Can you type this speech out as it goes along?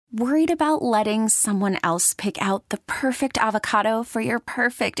Worried about letting someone else pick out the perfect avocado for your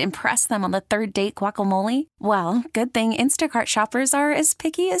perfect impress them on the third date guacamole? Well, good thing Instacart shoppers are as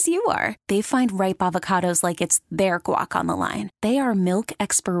picky as you are. They find ripe avocados like it's their guac on the line. They are milk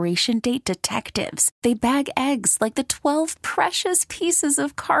expiration date detectives. They bag eggs like the 12 precious pieces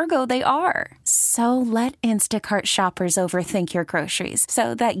of cargo they are. So let Instacart shoppers overthink your groceries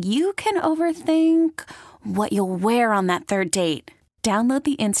so that you can overthink what you'll wear on that third date. Download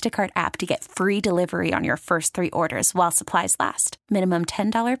the Instacart app to get free delivery on your first 3 orders while supplies last. Minimum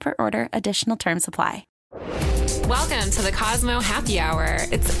 $10 per order. Additional terms apply. Welcome to the Cosmo Happy Hour.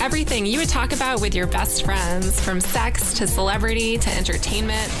 It's everything you would talk about with your best friends, from sex to celebrity to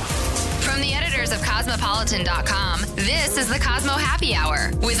entertainment. From the editors of Cosmopolitan.com, this is the Cosmo Happy Hour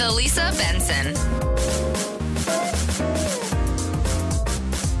with Elisa Benson.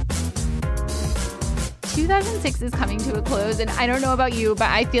 2006 is coming to a close, and I don't know about you, but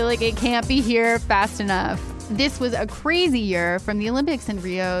I feel like it can't be here fast enough. This was a crazy year, from the Olympics in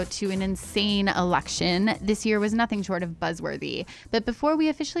Rio to an insane election. This year was nothing short of buzzworthy. But before we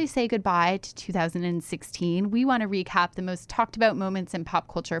officially say goodbye to 2016, we want to recap the most talked about moments in pop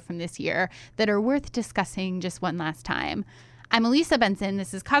culture from this year that are worth discussing just one last time. I'm Elisa Benson.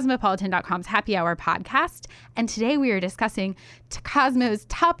 This is Cosmopolitan.com's Happy Hour podcast. And today we are discussing Cosmo's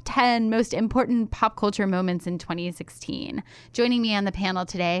top 10 most important pop culture moments in 2016. Joining me on the panel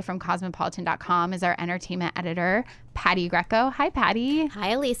today from Cosmopolitan.com is our entertainment editor, Patty Greco. Hi, Patty. Hi,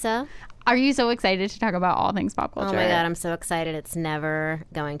 Elisa. Are you so excited to talk about all things pop culture? Oh my God, I'm so excited. It's never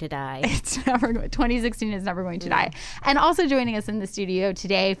going to die. 2016 is never going to die. And also joining us in the studio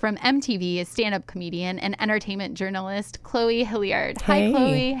today from MTV is stand-up comedian and entertainment journalist Chloe Hilliard. Hi,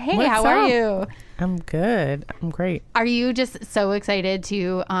 Chloe. Hey, how are you? I'm good. I'm great. Are you just so excited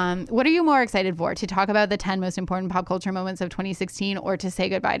to, what are you more excited for? To talk about the 10 most important pop culture moments of 2016 or to say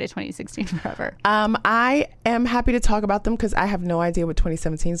goodbye to 2016 forever? I am happy to talk about them because I have no idea what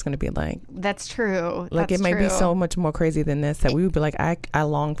 2017 is going to be like. That's true. Like, it might be so much more crazy than this that we would be like, I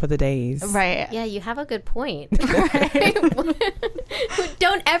long for the days. Right. Yeah, you have a good point.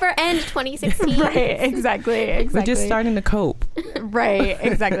 Don't ever end 2016. Right, exactly. We're just starting to cope. Right,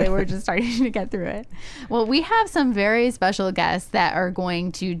 exactly. We're just starting to get through it. Well, we have some very special guests that are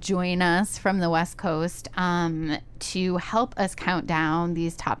going to join us from the West Coast to help us count down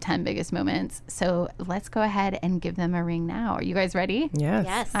these top 10 biggest moments. So let's go ahead and give them a ring now. Are you guys ready? Yes.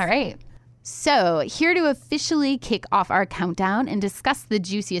 Yes. All right. So here to officially kick off our countdown and discuss the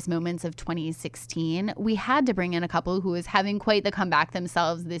juiciest moments of 2016, we had to bring in a couple who is having quite the comeback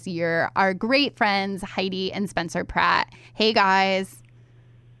themselves this year. Our great friends, Heidi and Spencer Pratt. Hey, guys.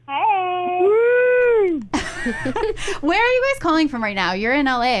 Hey. Where are you guys calling from right now? You're in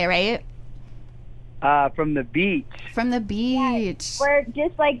LA, right? From the beach. From the beach. Yes, we're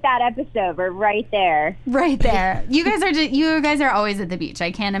just like that episode. We're right there. Right there. You guys are always at the beach. I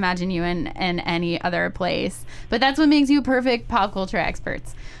can't imagine you in any other place. But that's what makes you perfect pop culture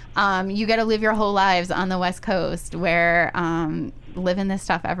experts. You get to live your whole lives on the West Coast where living this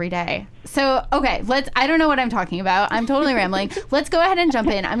stuff every day. So, okay, I don't know what I'm talking about. I'm totally rambling. Let's go ahead and jump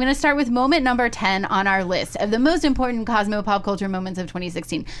in. I'm going to start with moment number 10 on our list of the most important Cosmo pop culture moments of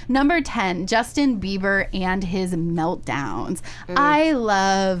 2016. Number 10, Justin Bieber and his meltdowns. I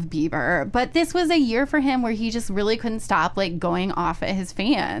love Bieber, but this was a year for him where he just really couldn't stop going off at his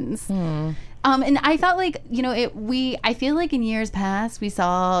fans. And I felt like, I feel like in years past, we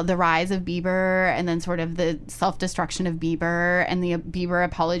saw the rise of Bieber and then sort of the self-destruction of Bieber and the Bieber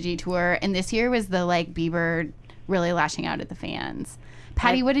apology tour. And this year was the Bieber really lashing out at the fans.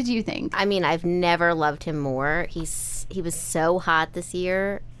 Patty, what did you think? I mean, I've never loved him more. He was so hot this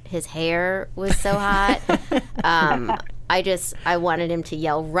year. His hair was so hot. I wanted him to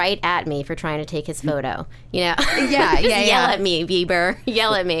yell right at me for trying to take his photo. Yeah. Yell at me, Bieber.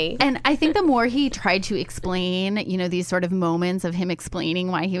 Yell at me. And I think the more he tried to explain, these sort of moments of him explaining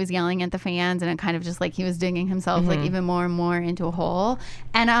why he was yelling at the fans, and it kind of just he was digging himself even more and more into a hole.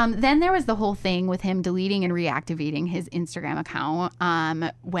 And then there was the whole thing with him deleting and reactivating his Instagram account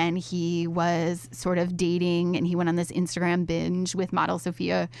when he was sort of dating, and he went on this Instagram binge with model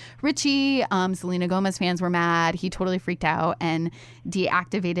Sophia Richie. Selena Gomez fans were mad. He totally freaked out and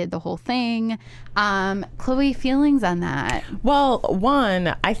deactivated the whole thing. Chloe, feelings on that? Well,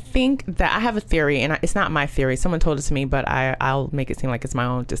 one, I think that I have a theory, and it's not my theory. Someone told it to me, but I'll make it seem like it's my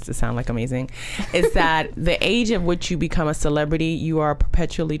own just to sound amazing. Is that the age at which you become a celebrity, you are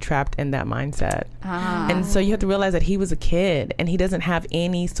perpetually trapped in that mindset. And so you have to realize that he was a kid and he doesn't have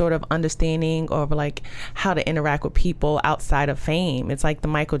any sort of understanding of how to interact with people outside of fame. It's like the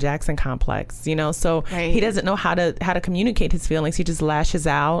Michael Jackson complex, so right. He doesn't know how to communicate his feelings. He just lashes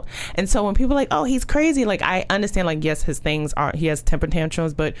out. And so when people are like, oh, he's crazy, like, I understand, like, yes, he has temper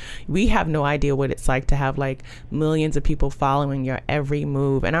tantrums, but we have no idea what it's like to have like millions of people following your every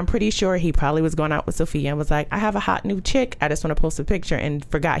move. And I'm pretty sure he probably was going out with Sophia and was like, I have a hot new chick, I just want to post a picture, and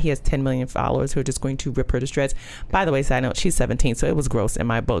forgot he has 10 million followers who are just going to rip her to shreds. By the way, side note, she's 17, so it was gross in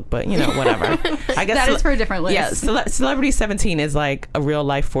my book, but whatever. I guess that is for a different list. Yeah, Celebrity 17 is like a real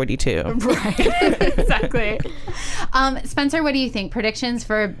life 42. Right. Exactly. Spencer, what do you think? Predictions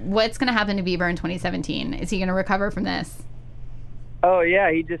for what's going to happen to Bieber in 2017? Is he going to recover from this? Oh,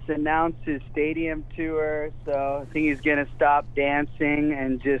 yeah, he just announced his stadium tour, so I think he's going to stop dancing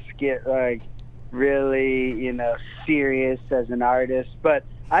and just get, like, really, serious as an artist. But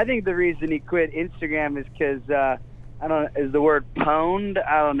I think the reason he quit Instagram is because, is the word pwned?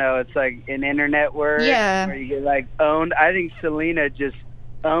 I don't know. It's like an internet word where you get, like, owned. I think Selena just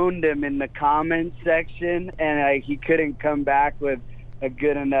owned him in the comments section, and, like, he couldn't come back with a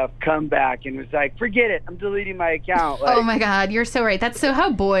good enough comeback and was like, forget it, I'm deleting my account. Like, oh my God, you're so right. That's so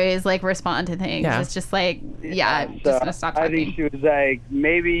how boys like respond to things. Yeah. It's just like, I'm so just gonna stop talking. I think she was like,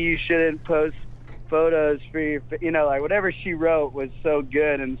 maybe you shouldn't post photos for your, like whatever she wrote was so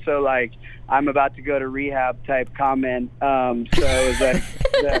good and so like, I'm about to go to rehab type comment. So it was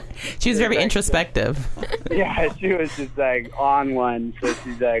like, she was very introspective. Yeah, she was just like on one. So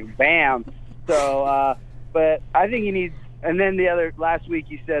she's like, bam. So, but I think he needs. And then last week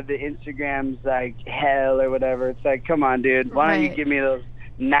you said the Instagram's like hell or whatever. It's like, come on, dude. Why don't you give me those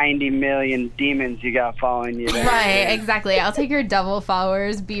 90 million demons you got following you there? Right, exactly. I'll take your double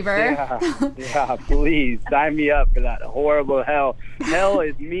followers, Bieber. Yeah, please. Sign me up for that horrible hell. Hell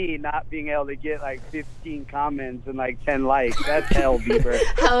is me not being able to get like 15 comments and like 10 likes. That's hell, Bieber.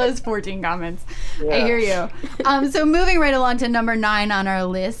 Hell is 14 comments. Yeah. I hear you. So moving right along to number 9 on our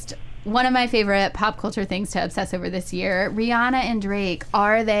list. One of my favorite pop culture things to obsess over this year, Rihanna and Drake,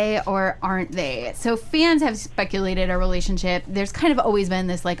 are they or aren't they? So fans have speculated a relationship. There's kind of always been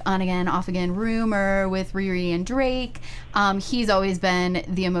this like on again, off again rumor with Riri and Drake. He's always been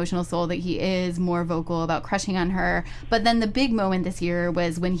the emotional soul that he is, more vocal about crushing on her. But then the big moment this year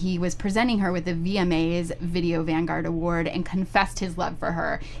was when he was presenting her with the VMAs Video Vanguard Award and confessed his love for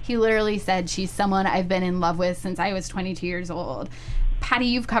her. He literally said, she's someone I've been in love with since I was 22 years old. Patty,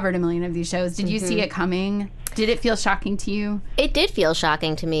 you've covered a million of these shows. Did you see it coming? Did it feel shocking to you? It did feel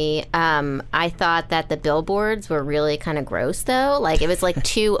shocking to me. I thought that the billboards were really kind of gross, though. Like, it was, like,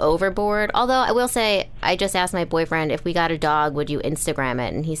 too overboard. Although, I will say, I just asked my boyfriend, if we got a dog, would you Instagram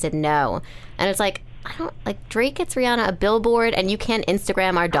it? And he said no. And it's like, I don't, like, Drake gets Rihanna a billboard and you can't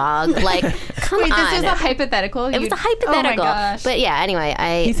Instagram our dog. Like, come on. Wait, this was a hypothetical? It was a hypothetical. Oh my gosh. But yeah,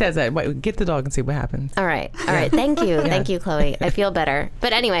 anyway, He says that, wait, get the dog and see what happens. All right. Thank you. Thank you, Chloe. I feel better.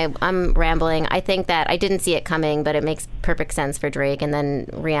 But anyway, I'm rambling. I think that I didn't see it coming, but it makes perfect sense for Drake. And then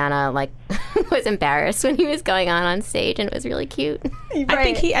Rihanna, like, was embarrassed when he was going on stage, and it was really cute. Right.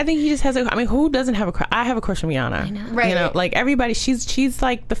 I think he just has a, I mean, who doesn't have a crush? I have a crush on Rihanna. I know. Right. Like everybody, she's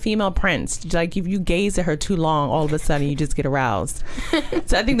like the female prince. Like if you gaze at her too long, all of a sudden you just get aroused.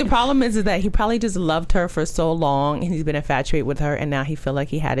 So I think the problem is that he probably just loved her for so long and he's been infatuated with her, and now he felt like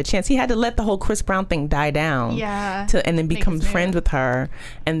he had a chance. He had to let the whole Chris Brown thing die down. Yeah. And then become friends with her,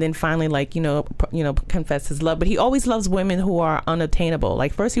 and then finally confess his love. But he always loves women who are unobtainable.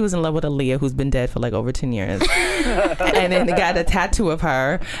 Like first he was in love with Aaliyah, who's been dead for like over 10 years. And then he got a tattoo of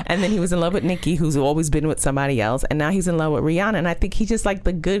her, and then he was in love with Nicki, who's always been with somebody else, and now he's in love with Rihanna. And I think he's just like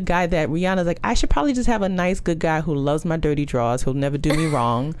the good guy that Rihanna's like, I should probably just have a nice good guy who loves my dirty drawers, who'll never do me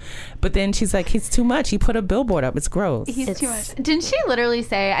wrong. But then she's like, he's too much. He put a billboard up. It's gross. He's too much. Didn't she literally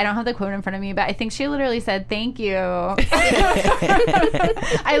say, I don't have the quote in front of me, but I think she literally said, thank you. I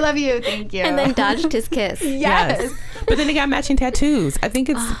love you. Thank you. And then dodged his kiss. Yes. But then they got matching tattoos. I think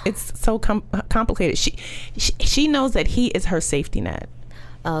it's so complicated. She knows that he is her safety net.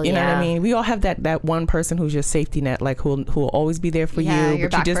 Oh, you know what I mean? We all have that one person who's your safety net, like who will always be there for you. Your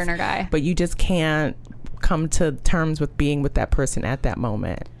back burner guy. But you just can't come to terms with being with that person at that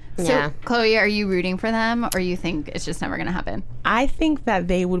moment. So, Chloe, are you rooting for them, or you think it's just never going to happen? I think that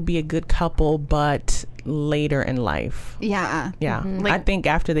they would be a good couple, but later in life. Yeah. Yeah. Mm-hmm. I think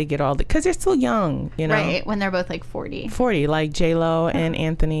after they get all the, because they're still young, you know? Right, when they're both like 40. 40, like J-Lo and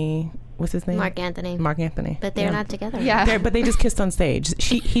Anthony. What's his name? Mark Anthony. But they're not together. Yeah. But they just kissed on stage.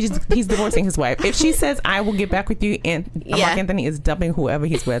 He's divorcing his wife. If she says, I will get back with you, and Mark Anthony is dumping whoever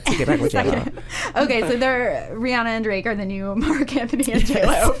he's with to get back with J-Lo. Okay, so Rihanna and Drake are the new Mark Anthony and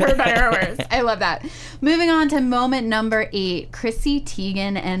J-Lo, for better or worse. I love that. Moving on to moment number 8, Chrissy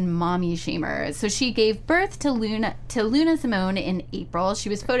Teigen and mommy shamers. So she gave birth to Luna Simone in April. She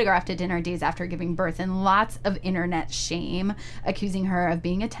was photographed at dinner days after giving birth, and lots of internet shame, accusing her of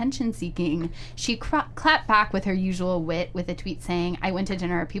being attention-seeking. She clapped back with her usual wit with a tweet saying, "I went to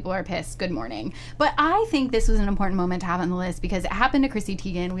dinner, people are pissed, good morning." But I think this was an important moment to have on the list because it happened to Chrissy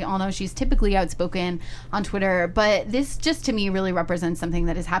Teigen. We all know she's typically outspoken on Twitter, but this just to me really represents something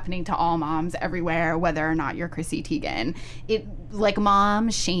that is happening to all moms everywhere, whether or not you're Chrissy Teigen. It, like, mom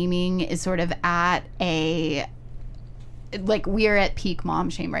shaming is sort of at a, like, we're at peak mom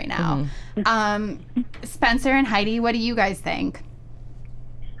shame right now. Spencer and Heidi, what do you guys think?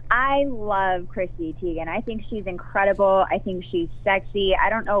 I love Chrissy Teigen. I think she's incredible. I think she's sexy. I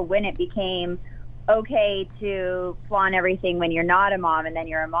don't know when it became okay to flaunt everything when you're not a mom, and then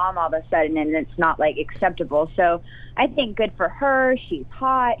you're a mom all of a sudden and it's not, like, acceptable. So I think good for her. She's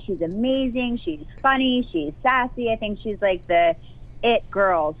hot. She's amazing. She's funny. She's sassy. I think she's like the it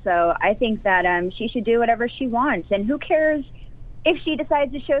girl. So I think that she should do whatever she wants. And who cares if she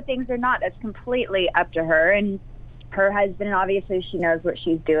decides to show things or not? That's completely up to her. And her husband, obviously, she knows what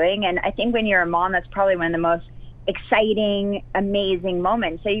she's doing. And I think when you're a mom, that's probably one of the most exciting, amazing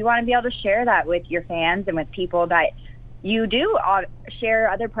moments. So you want to be able to share that with your fans and with people that you do share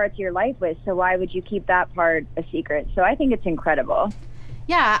other parts of your life with. So why would you keep that part a secret? So I think it's incredible.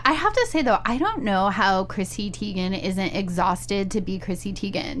 Yeah, I have to say, though, I don't know how Chrissy Teigen isn't exhausted to be Chrissy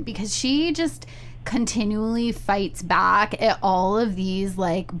Teigen, because she just continually fights back at all of these,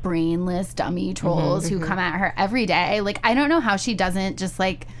 like, brainless dummy trolls who come at her every day. Like, I don't know how she doesn't just,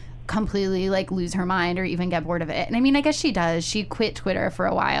 like, completely, like, lose her mind or even get bored of it. And I mean, I guess she does. She quit Twitter for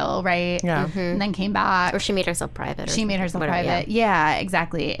a while, right? Yeah. And then came back. Or she made herself private. She made herself whatever, private. Yeah,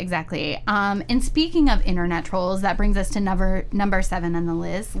 exactly. And speaking of internet trolls, that brings us to number 7 on the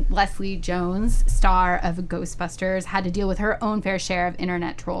list. Leslie Jones, star of Ghostbusters, had to deal with her own fair share of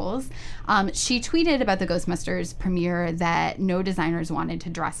internet trolls. She tweeted about the Ghostbusters premiere that no designers wanted to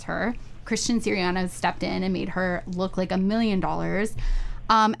dress her. Christian Siriano stepped in and made her look like $1 million.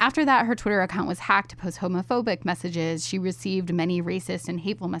 After that, her Twitter account was hacked to post homophobic messages. She received many racist and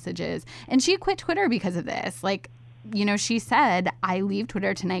hateful messages. And she quit Twitter because of this. Like, you know, she said, "I leave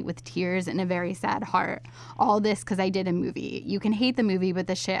Twitter tonight with tears and a very sad heart. All this because I did a movie. You can hate the movie, but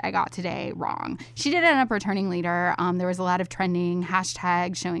the shit I got today, wrong." She did end up returning later. There was a lot of trending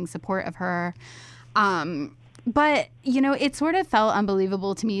hashtags showing support of her. But, you know, it sort of felt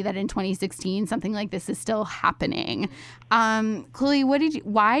unbelievable to me that in 2016 something like this is still happening. Chloe,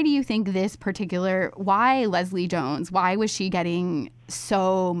 why do you think why Leslie Jones? Why was she getting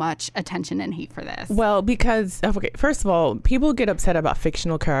so much attention and hate for this? Well, because, okay, first of all, people get upset about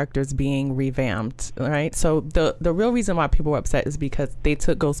fictional characters being revamped, right? So the real reason why people were upset is because they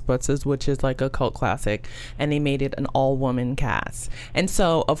took Ghostbusters, which is like a cult classic, and they made it an all-woman cast. And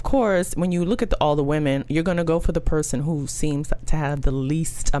so, of course, when you look at all the women, you're going to go for the person who seems to have the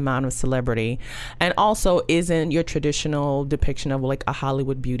least amount of celebrity and also isn't your traditional depiction of like a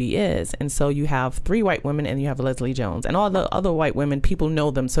Hollywood beauty is. And so you have 3 white women and you have Leslie Jones, and all the other white women, people know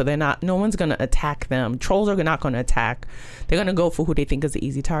them, so no one's going to attack them. Trolls are not going to attack. They're going to go for who they think is the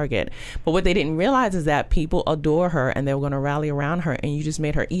easy target. But what they didn't realize is that people adore her and they were going to rally around her, and you just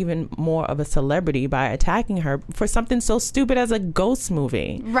made her even more of a celebrity by attacking her for something so stupid as a ghost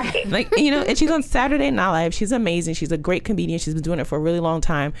movie. Right. Like, you know, and she's on Saturday Night Live. She's amazing. She's a great comedian. She's been doing it for a really long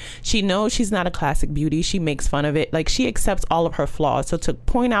time. She knows she's not a classic beauty. She makes fun of it. Like, she accepts all of her flaws. So to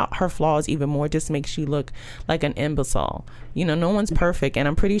point out her flaws even more just makes you look like an imbecile. You know, no one's perfect, and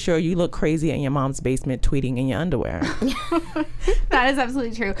I'm pretty sure you look crazy in your mom's basement tweeting in your underwear. That is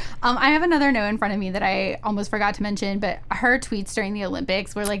absolutely true. I have another note in front of me that I almost forgot to mention, but her tweets during the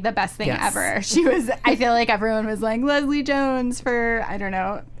Olympics were like the best thing ever. I feel like everyone was like, Leslie Jones for, I don't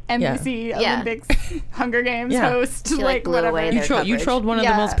know, NBC Olympics Hunger Games host. She, like, blew whatever. away You trolled one of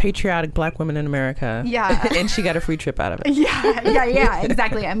the most patriotic black women in America. Yeah. And she got a free trip out of it. Yeah,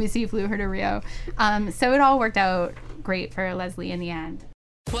 exactly. NBC flew her to Rio. So it all worked out great for Leslie in the end.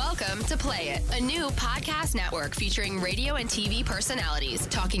 Welcome to Play It, a new podcast network featuring radio and TV personalities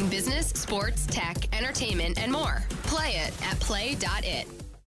talking business, sports, tech, entertainment, and more. Play it at play.it.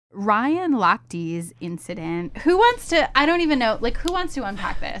 Ryan Lochte's incident. Who wants to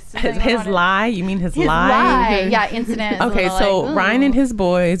unpack this? His lie? You mean his lie? Lie. Yeah, incident. Okay, so Ryan and his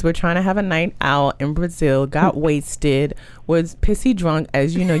boys were trying to have a night out in Brazil, got wasted, was pissy drunk,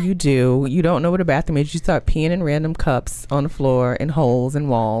 as you know you do. You don't know what a bathroom is. You start peeing in random cups on the floor and holes and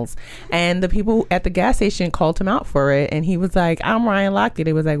walls. And the people at the gas station called him out for it. And he was like, I'm Ryan Lochte.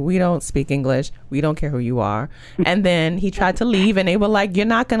 They was like, we don't speak English. We don't care who you are. And then he tried to leave, and they were like, you're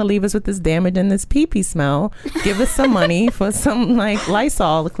not going to leave us with this damage and this pee-pee smell. Give us some money for some like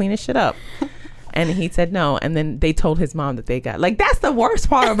Lysol to clean this shit up. And he said no. And then they told his mom that they got, like, that's the worst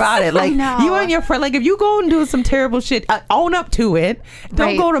part about it. Like, you and your friend, like, if you go and do some terrible shit, own up to it.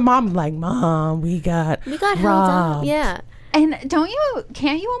 Don't go to mom like, Mom, we got robbed. Yeah. And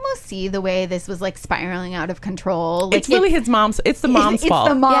can't you almost see the way this was like spiraling out of control? Like, it's really his mom's. It's the mom's fault.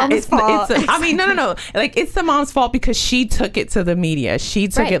 It's the mom's fault. I mean, no. Like, it's the mom's fault because she took it to the media. She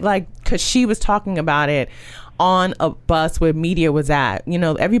took it like, because she was talking about it on a bus where media was at. You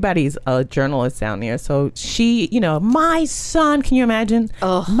know, everybody's a journalist down there. So she, you know, my son, can you imagine?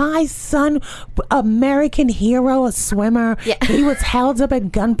 My son, American hero, a swimmer. Yeah. He was held up at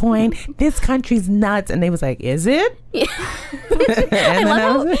gunpoint. This country's nuts. And they was like, is it? Yeah. I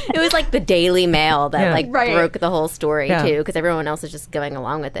love how it was like the Daily Mail that broke the whole story too, because everyone else is just going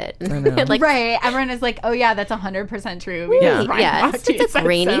along with it. Like, everyone is like, oh yeah, that's 100% true. It's just a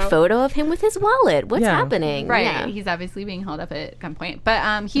grainy photo of him with his wallet. What's happening? Right. Yeah. He's obviously being held up at gunpoint.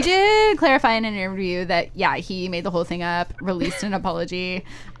 But he did clarify in an interview that, he made the whole thing up, released an apology.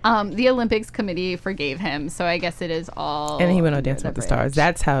 The Olympics committee forgave him. So I guess it is all. And he went on Dancing with the Stars.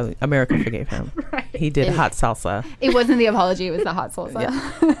 That's how America forgave him. He did hot salsa. It wasn't the apology. It was the hot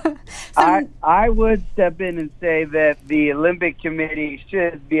salsa. I would step in and say that the Olympic Committee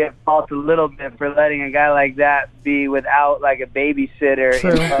should be at fault a little bit for letting a guy like that be without like a babysitter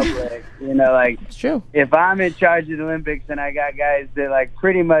in public. You know, like, it's true. If I'm in charge of the Olympics and I got guys that like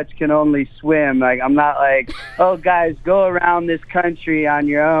pretty much can only swim, like, I'm not like, oh guys, go around this country on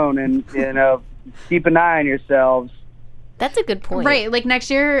your own and, you know, keep an eye on yourselves. That's a good point. Right. Like next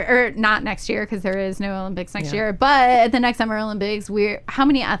year, or not next year, because there is no Olympics next year, but at the next Summer Olympics, how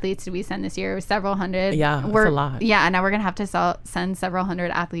many athletes did we send this year? It was several hundred. Yeah, that's a lot. Yeah, now we're going to have to send several hundred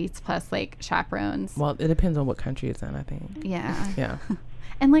athletes plus like chaperones. Well, it depends on what country it's in, I think. Yeah. Yeah.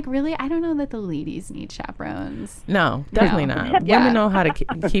 And like, really, I don't know that the ladies need chaperones. No, definitely not. Women know how to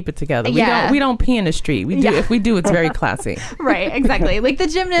keep it together. We don't pee in the street. We do. If we do, it's very classy. Right, exactly. Like the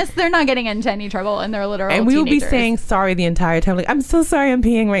gymnasts, they're not getting into any trouble, and they're literal And we will be teenagers. saying sorry the entire time. Like, I'm so sorry, I'm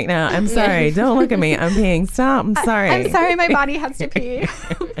peeing right now. I'm sorry. Don't look at me. I'm peeing. Stop. I'm sorry. I'm sorry, my body has to pee.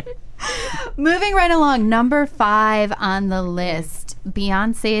 Moving right along, number 5 on the list,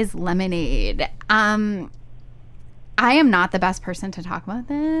 Beyonce's Lemonade. I am not the best person to talk about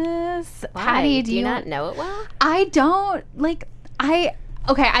this. Why? Patty, do you not know it well? I don't okay,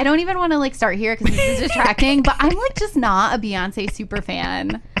 I don't even want to like start here because this is distracting, but I'm like just not a Beyonce super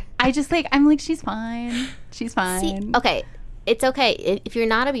fan. I just like, I'm like, she's fine. She's fine. See, okay. It's okay. If you're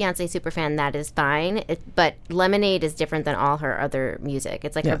not a Beyonce super fan, that is fine. But Lemonade is different than all her other music.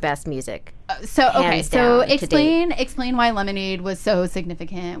 It's like her best music. So explain why Lemonade was so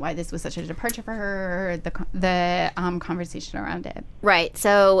significant, why this was such a departure for her, the conversation around it. Right.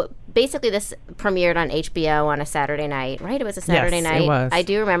 So basically this premiered on HBO on a Saturday night, right? It was a Saturday night. It was. I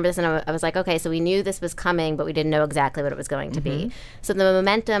do remember this, and I was like, okay, so we knew this was coming, but we didn't know exactly what it was going to be. So the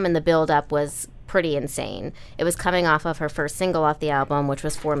momentum and the build-up was pretty insane. It was coming off of her first single off the album, which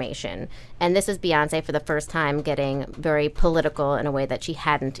was Formation. And this is Beyonce for the first time getting very political in a way that she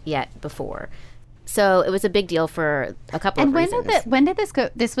hadn't yet before. So it was a big deal for a couple of reasons. And when did this go?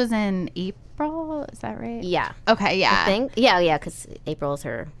 This was in April, is that right? Yeah. Okay, yeah. I think. Yeah, because April is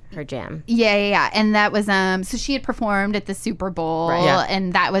her jam. Yeah. And that was, so she had performed at the Super Bowl,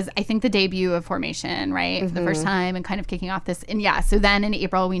 and that was, I think, the debut of Formation, right? For the first time, and kind of kicking off this. And so then in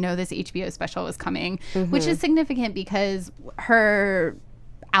April, we know this HBO special was coming, which is significant because her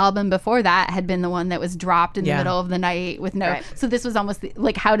album before that had been the one that was dropped in the middle of the night with no. Right. So this was almost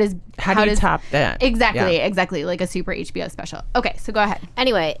like, how do you top that? Exactly, like a super HBO special. Okay, so go ahead.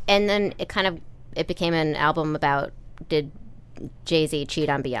 Anyway, and then it became an album about did Jay-Z cheat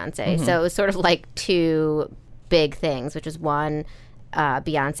on Beyonce. So it was sort of like two big things, which is one,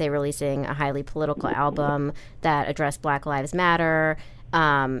 Beyonce releasing a highly political album that addressed Black Lives Matter.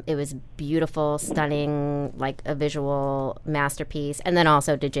 It was beautiful, stunning, like a visual masterpiece. And then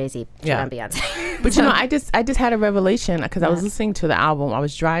also did Jay-Z cheat on Beyonce. But I just had a revelation because I was listening to the album. I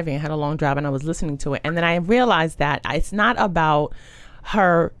was driving, I had a long drive, and I was listening to it. And then I realized that it's not about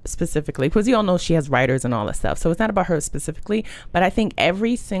her specifically, because you all know she has writers and all that stuff. So it's not about her specifically, but I think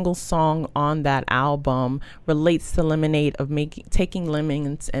every single song on that album relates to Lemonade, of taking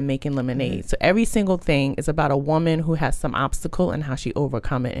lemons and making lemonade. So every single thing is about a woman who has some obstacle and how she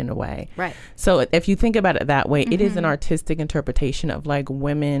overcome it in a way. Right. So if you think about it that way, it is an artistic interpretation of like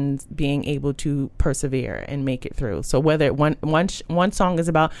women being able to persevere and make it through. So whether one song is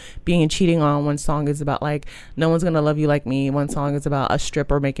about being cheating on, one song is about like no one's gonna love you like me, one song is about a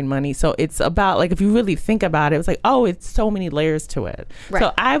stripper making money. So it's about like, if you really think about it, it's like, oh, it's so many layers to it. Right.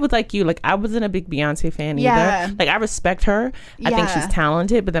 So I was like you, like I wasn't a big Beyonce fan either. Like I respect her. I think she's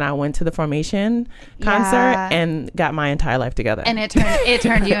talented, but then I went to the Formation concert and got my entire life together. And it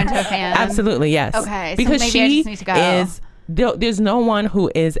turned you into a fan. Absolutely, yes. Okay, because so maybe she I just need to go. is there's no one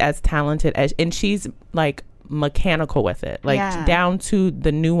who is as talented as, and she's like mechanical with it, like down to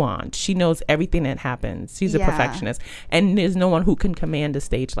the nuance. She knows everything that happens. She's a perfectionist, and there's no one who can command a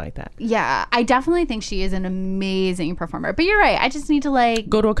stage like that. Yeah, I definitely think she is an amazing performer. But you're right. I just need to like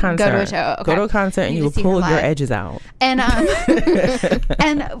go to a concert, go to a show. Okay. Go to a concert, and you will pull your edges out. And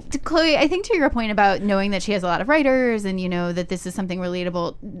and Chloe, I think to your point about knowing that she has a lot of writers, and you know that this is something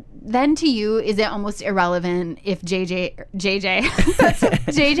relatable. Then to you, is it almost irrelevant if JJ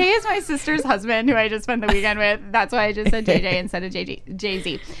is my sister's husband, who I just spent the weekend with. That's why I just said JJ instead of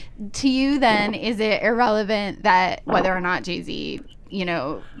Jay-Z. To you, then, is it irrelevant that whether or not Jay-Z, you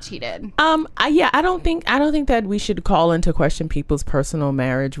know, cheated? I don't think that we should call into question people's personal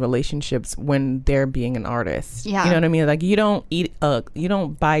marriage relationships when they're being an artist. Yeah. You know what I mean? Like you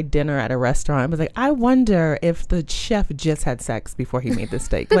don't buy dinner at a restaurant. It's like, I wonder if the chef just had sex before he made the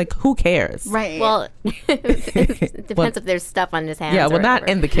steak. Like, who cares? Right. Well, it depends if there's stuff on his hands. Yeah, well, not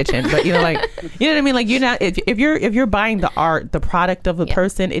in the kitchen, but you know, like, you know what I mean? Like, you're not, if you're buying the art, the product of the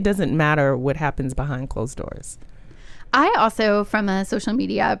person, it doesn't matter what happens behind closed doors. I also, from a social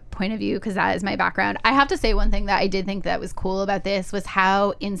media point of view, because that is my background, I have to say one thing that I did think that was cool about this was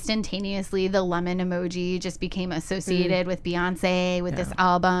how instantaneously the lemon emoji just became associated with Beyonce, with this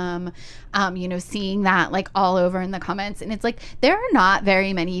album, you know, seeing that like all over in the comments. And it's like, there are not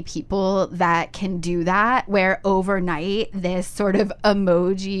very many people that can do that, where overnight this sort of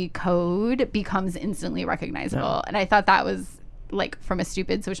emoji code becomes instantly recognizable. No. And I thought that was, like, from a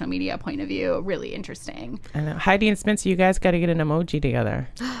stupid social media point of view, really interesting. And Heidi and Spencer, you guys got to get an emoji together.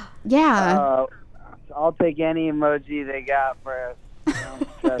 Yeah. I'll take any emoji they got for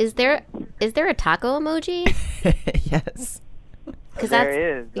us. Is there a taco emoji? Yes. Because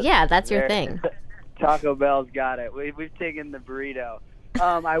there is. Yeah, that's your thing. Taco Bell's got it. We've taken the burrito.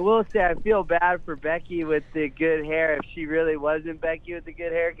 I will say I feel bad for Becky with the good hair, if she really wasn't Becky with the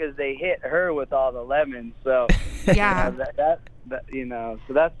good hair, because they hit her with all the lemons. So yeah, that you know,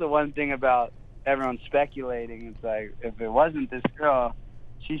 so that's the one thing about everyone speculating. It's like, if it wasn't this girl,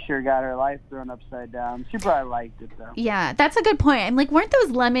 she sure got her life thrown upside down. She probably liked it though. Yeah, that's a good point. I'm like, weren't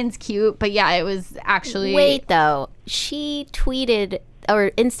those lemons cute? But yeah, it was actually. Wait though, she tweeted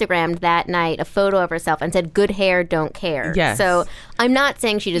or Instagrammed that night a photo of herself and said, "Good hair, don't care." Yes. So I'm not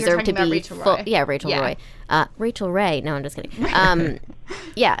saying she deserved to be Rachel Roy. Rachel Roy. Rachel Ray. No, I'm just kidding.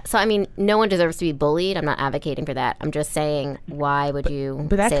 Yeah. So I mean, no one deserves to be bullied. I'm not advocating for that. I'm just saying, why would you?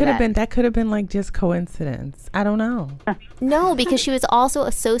 But that say could have been like just coincidence. I don't know. No, because she was also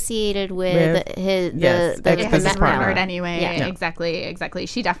associated with his the business partner. Anyway. Yeah. Exactly.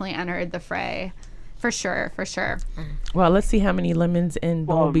 She definitely entered the fray. For sure. Well, let's see how many lemons and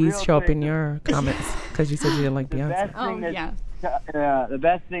bumblebees real show up quick, in your comments, because you said you didn't like Beyonce. The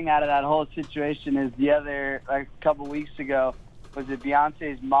best thing out of that whole situation is a couple weeks ago, was that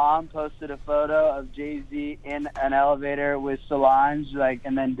Beyonce's mom posted a photo of Jay-Z in an elevator with Solange,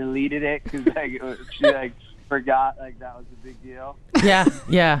 and then deleted it because she forgot that was a big deal. Yeah.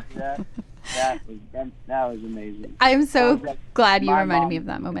 That was amazing. I'm so glad you reminded me of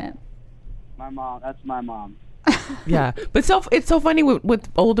that moment. That's my mom. Yeah, but it's so funny with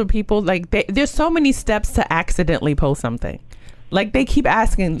older people. Like, there's so many steps to accidentally post something. Like, they keep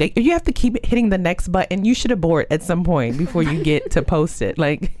asking, like, you have to keep hitting the next button. You should abort at some point before you get to post it.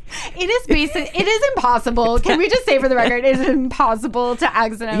 Like, it is basic. It is impossible. Can we just say for the record, it is impossible to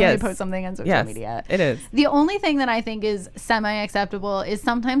accidentally post something on social media. It is. The only thing that I think is semi-acceptable is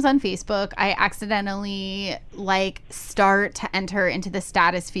sometimes on Facebook, I accidentally start to enter into the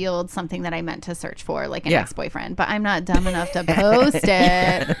status field something that I meant to search for, like an ex-boyfriend, but I'm not dumb enough to post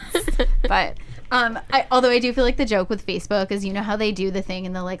it. Although I do feel like the joke with Facebook is, you know how they do the thing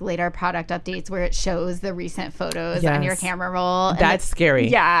in the like later product updates where it shows the recent photos on your camera roll. And that's scary.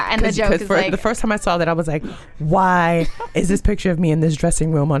 Yeah, and the joke is like, the first time I saw that, I was like, why is this picture of me in this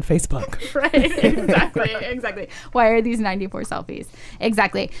dressing room on Facebook? Right, exactly. Why are these 94 selfies?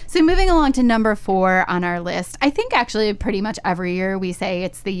 Exactly. So moving along to number 4 on our list, I think actually pretty much every year we say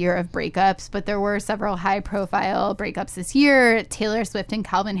it's the year of breakups, but there were several high-profile breakups this year. Taylor Swift and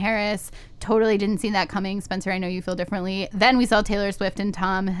Calvin Harris. Totally didn't see that coming. Spencer, I know you feel differently. Then we saw Taylor Swift and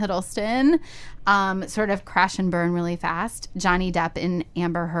Tom Hiddleston sort of crash and burn really fast. Johnny Depp and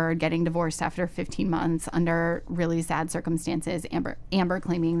Amber Heard getting divorced after 15 months under really sad circumstances. Amber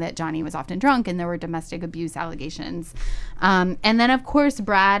claiming that Johnny was often drunk and there were domestic abuse allegations. And then, of course,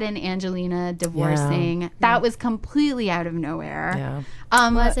 Brad and Angelina divorcing. Yeah. That was completely out of nowhere. Yeah.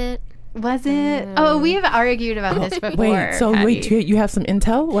 Was it? Was it? Oh, we have argued about this before. Wait, so Patty. wait, you have some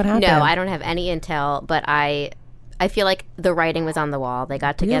intel? What happened? No, I don't have any intel, but I feel like the writing was on the wall. They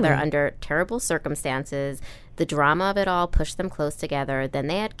got together under terrible circumstances. The drama of it all pushed them close together. Then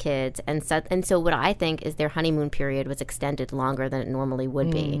they had kids, and so what I think is their honeymoon period was extended longer than it normally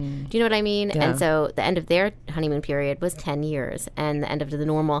would be. Do you know what I mean? Yeah. And so the end of their honeymoon period was 10 years, and the end of the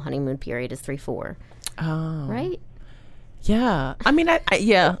normal honeymoon period is 3-4. Oh, right. Yeah. I mean,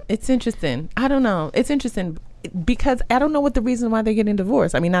 yeah, it's interesting. I don't know. It's interesting because I don't know what the reason why they're getting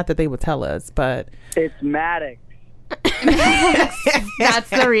divorced. I mean, not that they would tell us, but it's Maddox. That's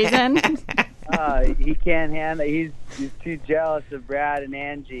the reason. He can't handle. He's too jealous of Brad and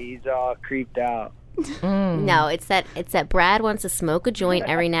Angie. He's all creeped out. No, it's that Brad wants to smoke a joint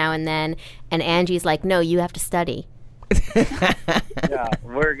every now and then, and Angie's like, no, you have to study. Yeah,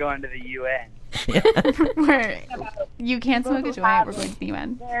 we're going to the UN. You can't smoke a joint. We're going to the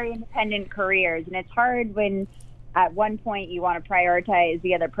UN. Very independent careers, and it's hard when at one point you want to prioritize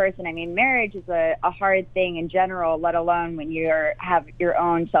the other person. I mean, marriage is a hard thing in general, let alone when you have your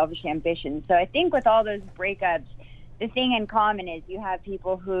own selfish ambitions. So I think with all those breakups, the thing in common is you have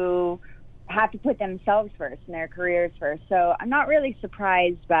people who have to put themselves first and their careers first. So I'm not really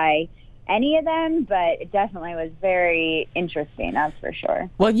surprised by any of them, but it definitely was very interesting, that's for sure.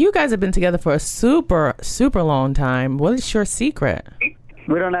 Well, you guys have been together for a super, super long time. What is your secret?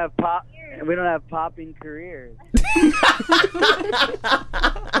 We don't have popping careers.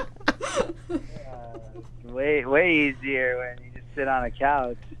 Way easier when you just sit on a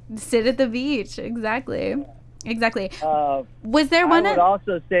couch. Sit at the beach, exactly. Was there one? I would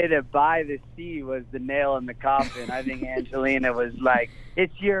also say that By the Sea was the nail in the coffin. I think Angelina was like,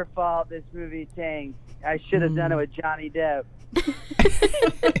 it's your fault this movie tanked. I should have done it with Johnny Depp.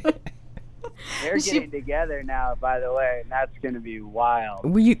 They're getting together now, by the way, and that's going to be wild.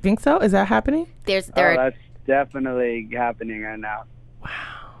 Well, you think so? Is that happening? That's definitely happening right now. Wow.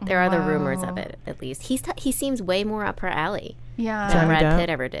 There are the rumors of it, at least. He seems way more up her alley than Brad Pitt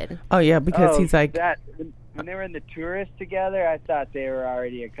ever did. Oh, yeah, because he's like... When they were in The Tourist together, I thought they were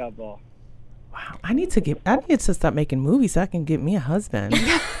already a couple. Wow, I need to stop making movies so I can get me a husband.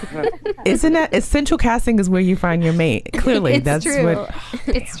 Isn't that essential casting is where you find your mate? Clearly, it's true.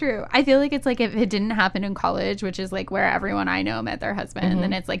 It's true. I feel like it's like if it didn't happen in college, which is like where everyone I know met their husband,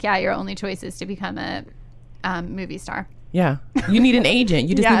 then it's like, yeah, your only choice is to become a movie star. Yeah, you need an agent.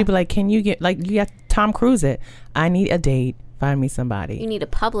 You just need to be like, can you get like you got Tom Cruise it? I need a date. Find me somebody. You need a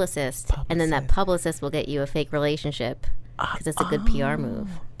publicist, and then that publicist will get you a fake relationship because it's a good PR move.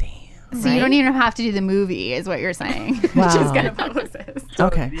 So you don't even have to do the movie, is what you're saying. Wow. Just get a publicist. So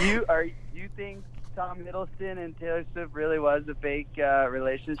okay. Do you think Tom Hiddleston and Taylor Swift really was a fake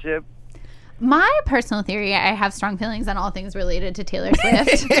relationship? My personal theory, I have strong feelings on all things related to Taylor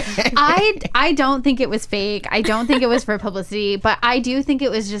Swift. I don't think it was fake. I don't think it was for publicity, but I do think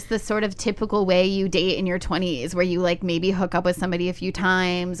it was just the sort of typical way you date in your 20s where you like maybe hook up with somebody a few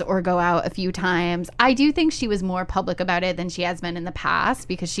times or go out a few times. I do think she was more public about it than she has been in the past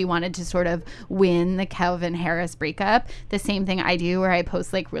because she wanted to sort of win the Calvin Harris breakup. The same thing I do where I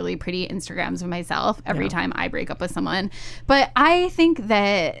post like really pretty Instagrams of myself every time I break up with someone. But I think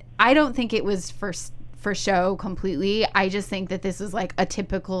that I don't think it was for show completely. I just think that this is like a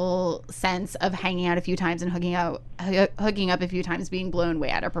typical sense of hanging out a few times and hooking up a few times being blown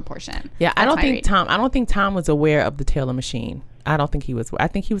way out of proportion. Yeah, I don't think Tom was aware of the Taylor machine. I don't think he was. I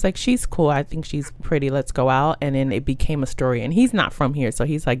think he was like, she's cool. I think she's pretty. Let's go out. And then it became a story. And he's not from here, so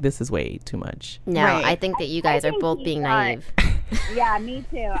he's like, this is way too much. No, I think that you guys are both being naive. Yeah, me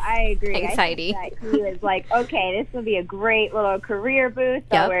too. I agree. Anxiety. I think that he was like, okay, this will be a great little career boost.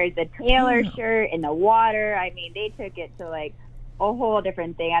 I'll wear the Taylor shirt in the water. I mean, they took it to like a whole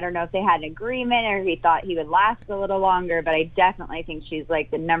different thing. I don't know if they had an agreement or if he thought he would last a little longer, but I definitely think she's like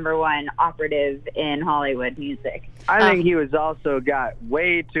the number one operative in Hollywood music. I think he was also got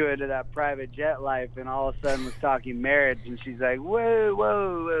way too into that private jet life and all of a sudden was talking marriage, and she's like, whoa,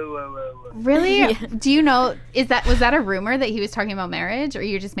 whoa, whoa, whoa, whoa, whoa. Really? Yeah. Do you know, was that a rumor that he was talking about marriage, or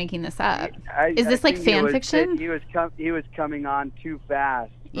you're just making this up? Is this like fan fiction? He was coming on too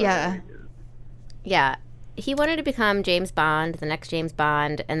fast. Yeah. Yeah. He wanted to become James Bond, the next James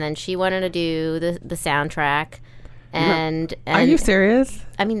Bond, and then she wanted to do the soundtrack. And are you serious?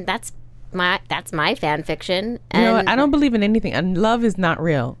 I mean, that's my fan fiction. And you know what? I don't believe in anything. And love is not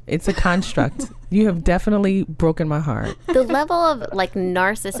real. It's a construct. You have definitely broken my heart. The level of like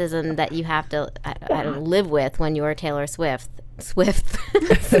narcissism that you have to live with when you're Taylor Swift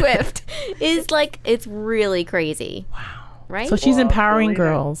is like, it's really crazy. Wow. Right? So she's empowering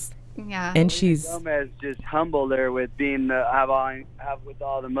girls. Yeah. Selena And she's Gomez just humbled her with being have with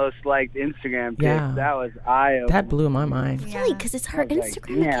all the most liked Instagram pics. Yeah. That was eye-opening. that blew my mind. Really? Because it's her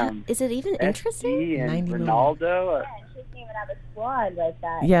Instagram account. Is it even interesting? And 90 million. Ronaldo. She doesn't even have a squad like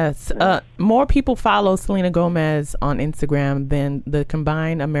that. Yes. More people follow Selena Gomez on Instagram than the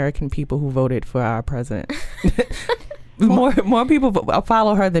combined American people who voted for our president. more people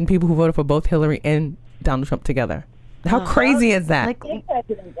follow her than people who voted for both Hillary and Donald Trump together. How crazy is that?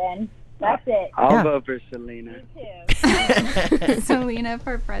 President then. That's it. I'll vote for Selena. Me too. Selena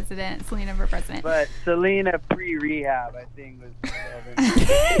for president. But Selena pre-rehab, I think, was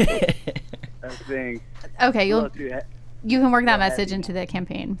I think. Okay, you can work that message into the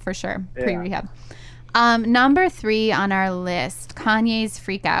campaign for sure. Yeah. Pre-rehab. Number 3 on our list, Kanye's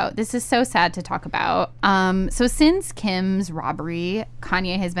freak out. This is so sad to talk about. So since Kim's robbery,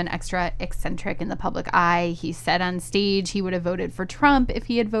 Kanye has been extra eccentric in the public eye. He said on stage he would have voted for Trump if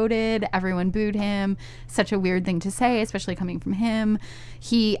he had voted. Everyone booed him. Such a weird thing to say, especially coming from him.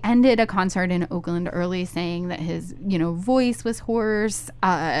 He ended a concert in Oakland early saying that his, voice was hoarse.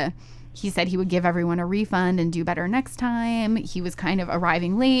 He said he would give everyone a refund and do better next time. He was kind of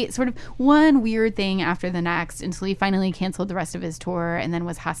arriving late, sort of one weird thing after the next, until he finally canceled the rest of his tour and then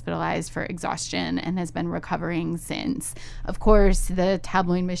was hospitalized for exhaustion and has been recovering since. Of course, the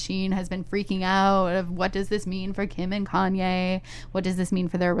tabloid machine has been freaking out of what does this mean for Kim and Kanye? What does this mean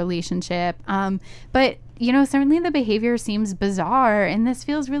for their relationship? But certainly the behavior seems bizarre, and this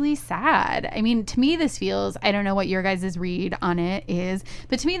feels really sad. I mean, to me, this feels, I don't know what your guys' read on it is,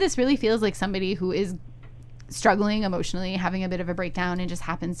 but to me, this really feels like somebody who is struggling emotionally, having a bit of a breakdown, and just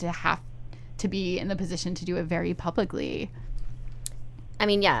happens to have to be in the position to do it very publicly. I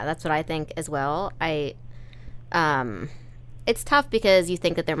mean, yeah, that's what I think as well. It's tough because you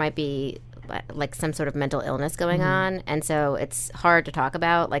think that there might be like some sort of mental illness going on, and so it's hard to talk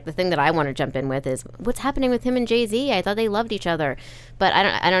about. Like, the thing that I want to jump in with is what's happening with him and Jay-Z. I thought they loved each other, but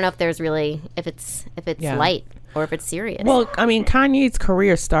I don't know if there's really if it's light or if it's serious. Well, I mean, Kanye's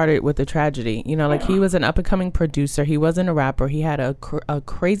career started with a tragedy. Like, he was an up and coming producer. He wasn't a rapper. He had a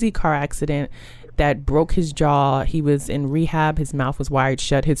crazy car accident that broke his jaw. He was in rehab. His mouth was wired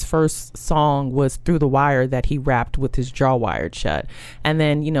shut. His first song was Through the Wire that he rapped with his jaw wired shut. And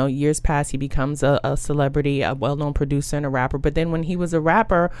then, years pass, he becomes a celebrity, a well-known producer and a rapper. But then when he was a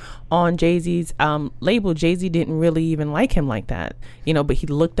rapper on Jay-Z's label, Jay-Z didn't really even like him like that, but he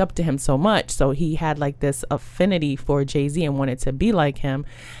looked up to him so much. So he had like this affinity for Jay-Z and wanted to be like him.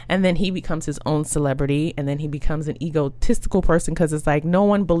 And then he becomes his own celebrity. And then he becomes an egotistical person because it's like, no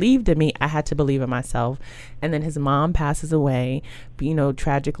one believed in me. I had to believe in myself. And then his mom passes away,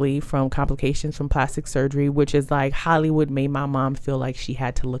 tragically from complications from plastic surgery, which is like Hollywood made my mom feel like she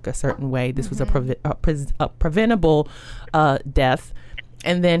had to look a certain way. This was a preventable death.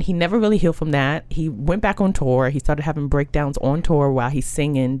 And then he never really healed from that. He went back on tour. He started having breakdowns on tour while he's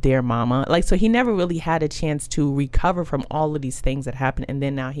singing Dear Mama. Like, so he never really had a chance to recover from all of these things that happened. And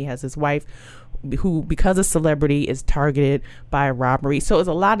then now he has his wife who, because of celebrity, is targeted by a robbery. So it's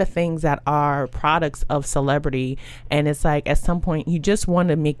a lot of things that are products of celebrity. And it's like, at some point, you just want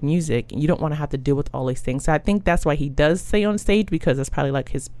to make music. You don't want to have to deal with all these things. So I think that's why he does stay on stage, because it's probably like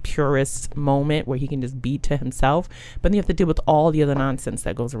his purest moment where he can just be to himself. But then you have to deal with all the other nonsense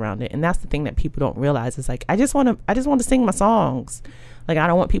that goes around it. And that's the thing that people don't realize. It's like, I just want to sing my songs. Like, I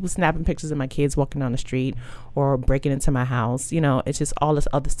don't want people snapping pictures of my kids walking down the street or breaking into my house. It's just all this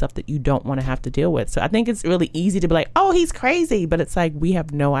other stuff that you don't want to have to deal with. So I think it's really easy to be like, oh, he's crazy. But it's like, we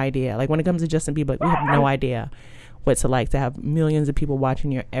have no idea. Like, when it comes to Justin Bieber, we have no idea what it's like to have millions of people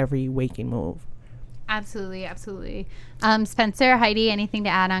watching your every waking move. Absolutely, absolutely. Spencer, Heidi, anything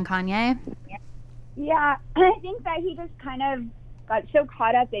to add on Kanye? Yeah, I think that he just kind of got so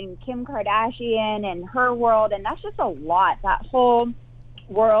caught up in Kim Kardashian and her world, and that's just a lot. That whole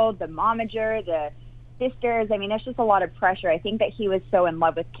world, the momager, the sisters, I mean, there's just a lot of pressure. I think that he was so in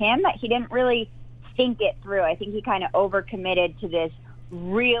love with Kim that he didn't really think it through. I think he kind of overcommitted to this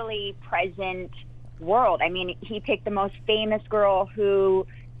really present world. I mean, he picked the most famous girl who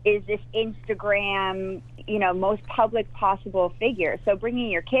is this Instagram, most public possible figure. So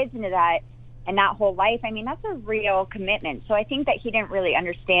bringing your kids into that and that whole life, I mean, that's a real commitment. So I think that he didn't really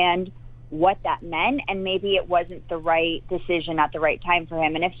understand what that meant, and maybe it wasn't the right decision at the right time for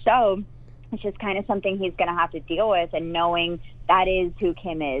him. And if so, it's just kind of something he's going to have to deal with, and knowing that is who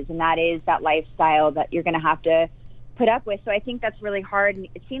Kim is, and that is that lifestyle that you're going to have to put up with. So I think that's really hard. And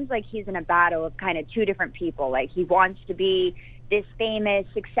it seems like he's in a battle of kind of two different people. Like, he wants to be this famous,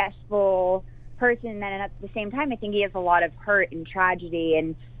 successful person, and at the same time, I think he has a lot of hurt and tragedy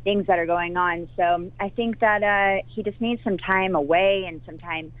and things that are going on. So I think that he just needs some time away and some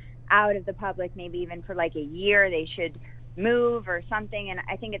time out of the public, maybe even for like a year. They should move or something. And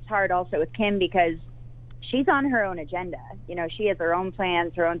I think it's hard also with Kim because she's on her own agenda. She has her own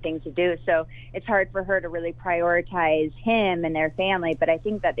plans, her own things to do. So it's hard for her to really prioritize him and their family. But I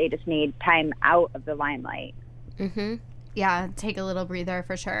think that they just need time out of the limelight. Mm-hmm. Yeah, take a little breather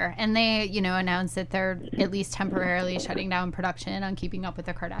for sure. And they, announced that they're at least temporarily shutting down production on Keeping Up with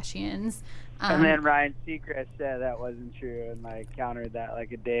the Kardashians. And then Ryan Seacrest said that wasn't true and countered that a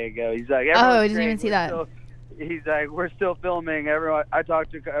day ago. He's like, I didn't even see that. He's like, we're still filming.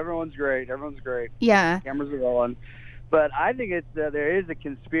 Everyone's great. Everyone's great. Yeah. Cameras are rolling. But I think there is a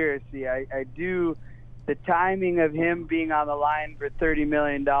conspiracy. I do. The timing of him being on the line for $30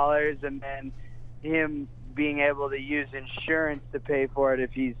 million and then him being able to use insurance to pay for it if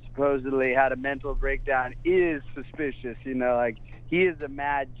he supposedly had a mental breakdown is suspicious. He is a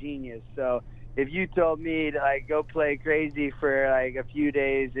mad genius. So if you told me to go play crazy for a few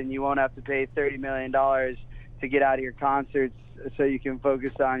days and you won't have to pay $30 million to get out of your concerts so you can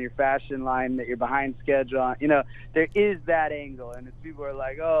focus on your fashion line that you're behind schedule on, there is that angle. And if people are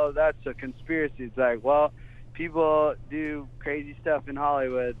like, oh, that's a conspiracy, it's like, well, people do crazy stuff in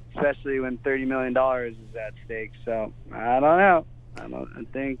Hollywood, especially when $30 million is at stake. So I don't know. I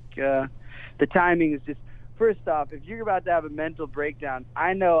think the timing is just, first off, if you're about to have a mental breakdown,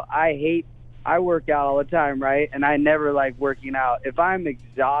 I know I work out all the time, right? And I never like working out. If I'm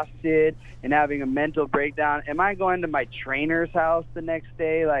exhausted and having a mental breakdown, am I going to my trainer's house the next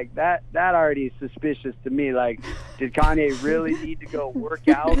day? That already is suspicious to me. Did Kanye really need to go work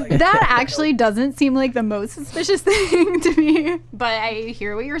out? That actually doesn't seem like the most suspicious thing to me, but I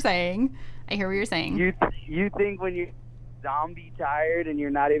hear what you're saying. You think when you're zombie tired and you're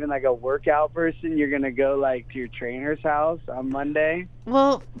not even a workout person, you're gonna go to your trainer's house on Monday?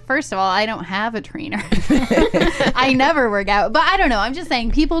 Well, first of all, I don't have a trainer. I never work out, but I don't know. I'm just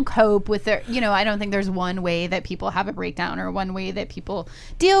saying people cope with their, I don't think there's one way that people have a breakdown or one way that people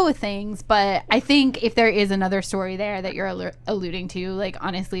deal with things. But I think if there is another story there that you're alluding to,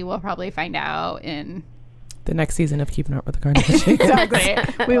 honestly, we'll probably find out in the next season of Keeping Up with the Kardashians.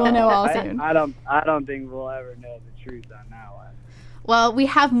 Exactly. We will know all soon. I don't think we'll ever know the truth on that one. Well, we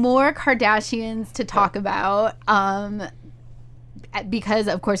have more Kardashians to talk about because,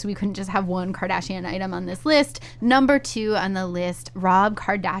 of course, we couldn't just have one Kardashian item on this list. Number 2 on the list, Rob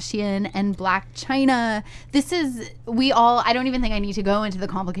Kardashian and Blac Chyna. I don't even think I need to go into the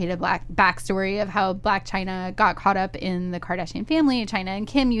complicated backstory of how Blac Chyna got caught up in the Kardashian family. Chyna and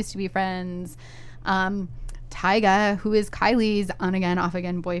Kim used to be friends. Tyga, who is Kylie's on-again,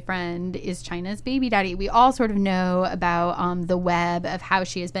 off-again boyfriend, is Chyna's baby daddy. We all sort of know about the web of how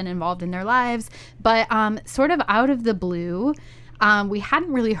she has been involved in their lives, but sort of out of the blue, we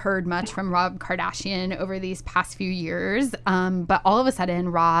hadn't really heard much from Rob Kardashian over these past few years, but all of a sudden,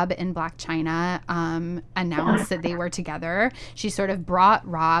 Rob and Blac Chyna announced that they were together. She sort of brought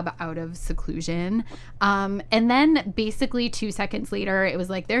Rob out of seclusion, and then basically 2 seconds later, it was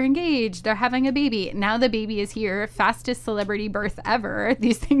like, they're engaged, they're having a baby. Now the baby is here, fastest celebrity birth ever.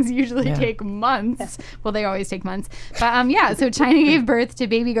 These things usually take months. Well, they always take months. But so Chyna gave birth to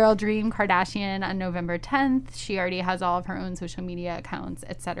baby girl Dream Kardashian on November 10th. She already has all of her own social media accounts,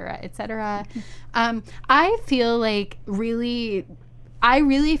 etc., etc. I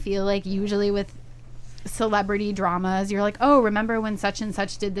really feel like usually with celebrity dramas, you're like, oh, remember when such and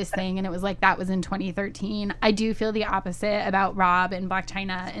such did this thing, and it was like that was in 2013. I do feel the opposite about Rob and Blac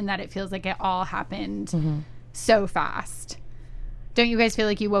Chyna in that it feels like it all happened so fast. Don't you guys feel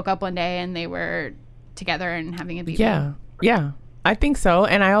like you woke up one day and they were together and having a baby? Yeah. I think so.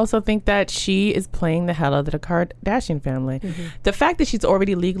 And I also think that she is playing the hell out of the Kardashian family. The fact that she's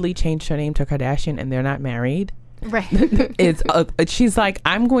already legally changed her name to Kardashian and they're not married She's like,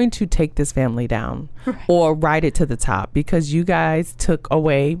 I'm going to take this family down or ride it to the top because you guys took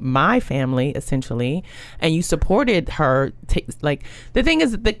away my family essentially, and you supported her. Like the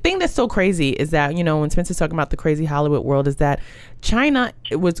thing that's so crazy is that, you know, when Spencer's talking about the crazy Hollywood world, is that China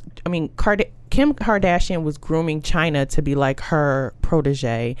Kim Kardashian was grooming China to be like her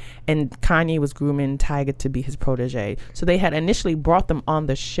protege, and Kanye was grooming Tyga to be his protege. So they had initially brought them on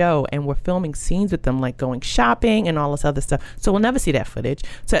the show and were filming scenes with them, like going shopping and all this other stuff. So we'll never see that footage.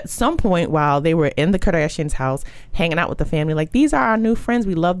 So at some point while they were in the Kardashians' house, hanging out with the family, like, these are our new friends,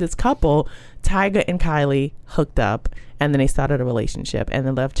 we love this couple, Tyga and Kylie hooked up, and then they started a relationship, and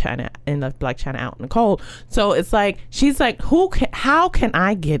then left Blac Chyna out in the cold. So it's like, she's like, how can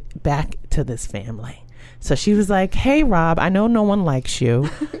I get back to this family? So she was like, hey, Rob, I know no one likes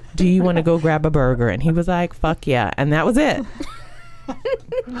you. Do you want to go grab a burger? And he was like, fuck yeah. And that was it.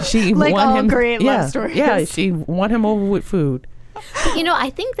 She like won all him. great love stories. Yeah, she won him over with food. But, you know,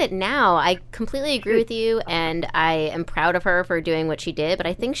 I think that now I completely agree with you, and I am proud of her for doing what she did. But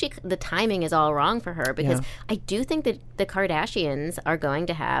I think the timing is all wrong for her, because I do think that the Kardashians are going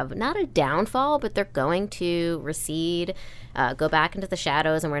to have not a downfall, but they're going to recede, go back into the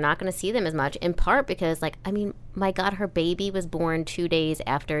shadows, and we're not going to see them as much, in part because, like, I mean, my God, her baby was born 2 days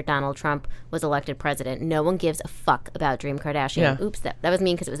after Donald Trump was elected president. No one gives a fuck about Dream Kardashian. Yeah. Oops, that was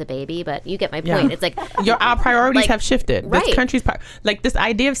mean because it was a baby, but you get my point. Yeah. It's like our priorities have shifted. Right. This country's like, this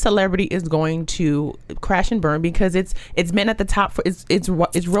idea of celebrity is going to crash and burn because it's been at the top for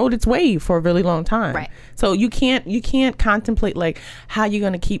it's rode its wave for a really long time. Right. So you can't contemplate like how you're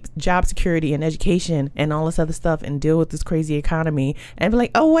going to keep job security and education and all this other stuff and deal with this crazy economy and be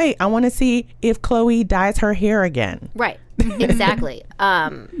like, oh wait, I want to see if Khloe dyes her hair again. Right. Exactly.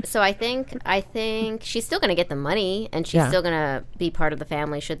 So I think she's still going to get the money, and she's still going to be part of the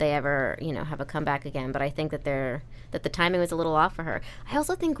family should they ever, you know, have a comeback again. But I think that the timing was a little off for her. I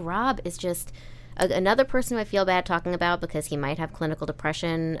also think Rob is just another person who I feel bad talking about because he might have clinical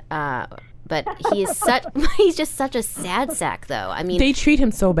depression. But he's just such a sad sack, though. I mean, they treat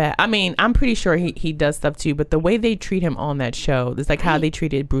him so bad. I mean, I'm pretty sure he does stuff too, but the way they treat him on that show, it's like how they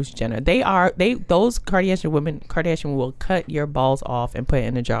treated Bruce Jenner. Those Kardashian will cut your balls off and put it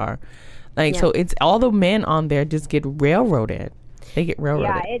in a jar. Like, so it's all the men on there just get railroaded. They get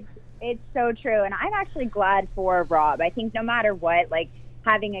railroaded. Yeah, it's so true. And I'm actually glad for Rob. I think no matter what, like,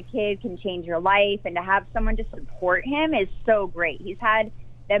 having a kid can change your life, and to have someone to support him is so great. He's had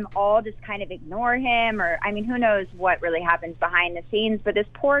them all just kind of ignore him, or, I mean, who knows what really happens behind the scenes, but this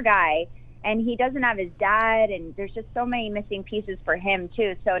poor guy, and he doesn't have his dad, and there's just so many missing pieces for him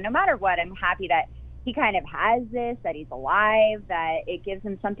too. So no matter what, I'm happy that he kind of has this, that he's alive, that it gives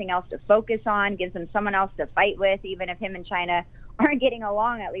him something else to focus on, gives him someone else to fight with. Even if him and China aren't getting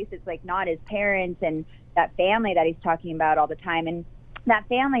along, at least it's like not his parents and that family that he's talking about all the time. And that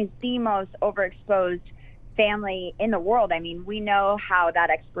family's the most overexposed family in the world. I mean, we know how that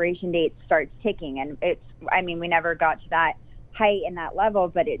expiration date starts ticking, and we never got to that height and that level,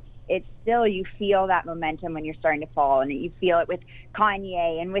 but it's still, you feel that momentum when you're starting to fall, and you feel it with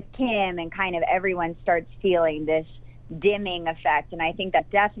Kanye and with Kim, and kind of everyone starts feeling this dimming effect. And I think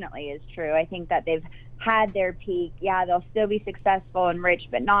that definitely is true. I think that they've had their peak. Yeah, they'll still be successful and rich,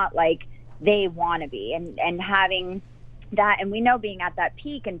 but not like they want to be, and having that, and we know being at that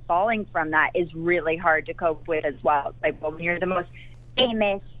peak and falling from that is really hard to cope with as well. Like, well, when you're the most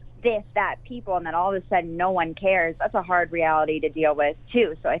famous, that people, and then all of a sudden no one cares, that's a hard reality to deal with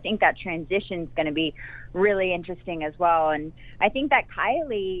too. So I think that transition is going to be really interesting as well. And I think that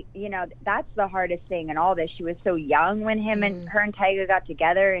Kylie, you know, that's the hardest thing in all this. She was so young when her and Tyga got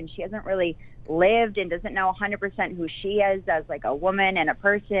together, and she hasn't really lived and doesn't know 100% who she is as like a woman and a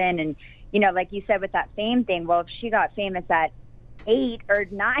person. And, you know, like you said with that fame thing, well, if she got famous at 8 or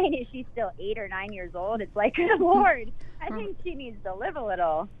 9, is she still 8 or 9 years old? It's like, Lord, I think she needs to live a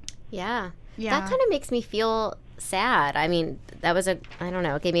little. Yeah. That kind of makes me feel sad. I mean, that was I don't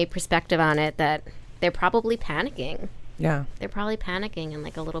know, it gave me a perspective on it that they're probably panicking. Yeah. They're probably panicking and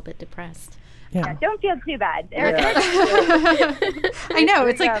like a little bit depressed. Yeah. Don't feel too bad. I know.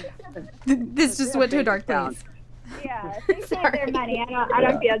 It's like, this just went to a dark place. Yeah, if they save their money, I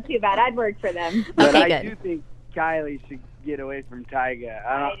don't feel too bad. I'd work for them. But I do think Kylie should get away from Tyga.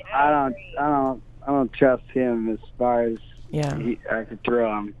 I don't trust him as far as I could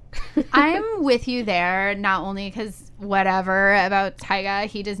throw him. I'm with you there, not only because whatever about Tyga,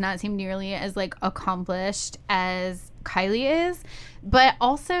 he does not seem nearly as like accomplished as Kylie is, but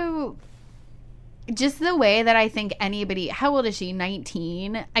also just the way that I think anybody, how old is she?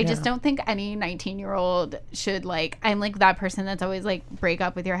 19. I just don't think any 19-year-old should, like, I'm like that person that's always like, break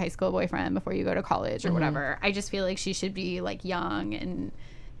up with your high school boyfriend before you go to college or whatever. I just feel like she should be like young and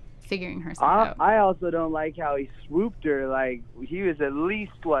figuring herself out. I also don't like how he swooped her. Like, he was at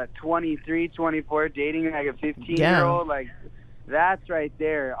least, 23, 24, dating like a 15-year-old. Like, that's right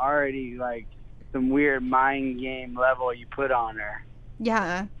there already, like, some weird mind game level you put on her.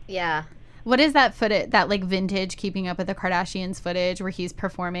 Yeah. Yeah. What is that footage, that like vintage Keeping Up with the Kardashians footage where he's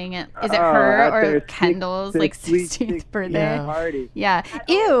performing it? Is it her or Kendall's like 16th birthday? Party. Yeah.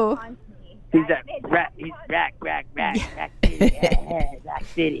 Ew. He's that rat. He's rack city. Rack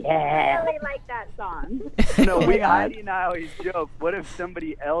city. I really like that song. No, Heidi and I always joke. What if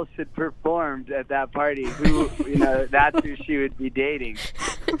somebody else had performed at that party? Who, that's who she would be dating.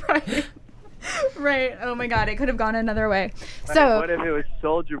 Right. Right. Oh my God, it could have gone another way. Like, So what if it was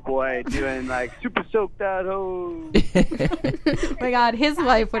Soldier Boy doing like super soak that hoe? oh my God, his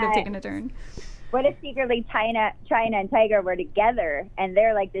life would have taken a turn. What if secretly China and Tiger were together and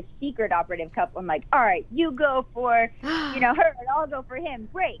they're like this secret operative couple? I'm like, all right, you go for, her, and I'll go for him.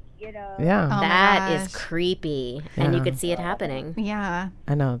 Break, Yeah. Oh That my is gosh. creepy. And you could see it happening. Yeah.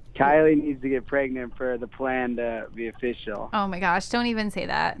 I know. Kylie needs to get pregnant for the plan to be official. Oh my gosh, don't even say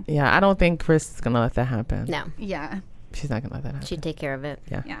that. Yeah, I don't think Chris is going to let that happen. No. Yeah. She's not going to let that happen. She'd take care of it.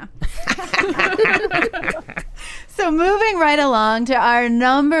 Yeah. So moving right along to our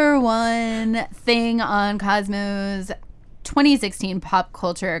number one thing on Cosmo's 2016 pop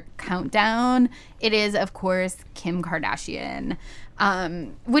culture countdown, it is, of course, Kim Kardashian. Right,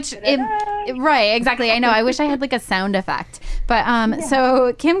 exactly. I know. I wish I had like a sound effect. But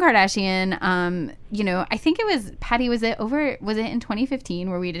so Kim Kardashian, I think it was, Patty, was it in 2015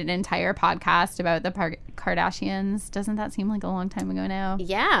 where we did an entire podcast about the Kardashians? Doesn't that seem like a long time ago now?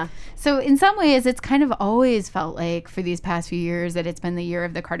 Yeah. So in some ways, it's kind of always felt like for these past few years that it's been the year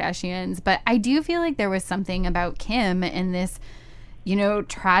of the Kardashians. But I do feel like there was something about Kim in this,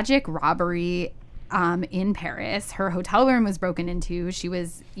 tragic robbery in Paris. Her hotel room was broken into. She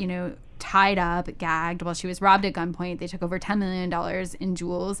was, tied up, gagged while she was robbed at gunpoint. They took over $10 million in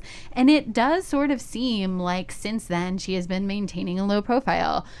jewels. And it does sort of seem like since then she has been maintaining a low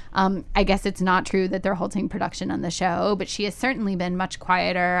profile. I guess it's not true that they're halting production on the show, but she has certainly been much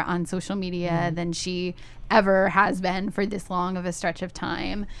quieter on social media than she ever has been for this long of a stretch of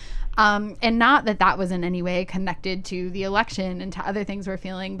time. And not that was in any way connected to the election and to other things we're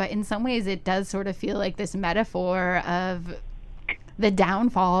feeling, but in some ways it does sort of feel like this metaphor of the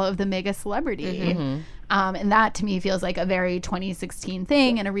downfall of the mega celebrity. And that to me feels like a very 2016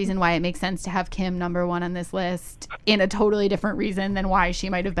 thing and a reason why it makes sense to have Kim number one on this list in a totally different reason than why she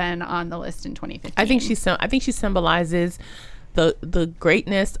might have been on the list in 2015. I think she symbolizes the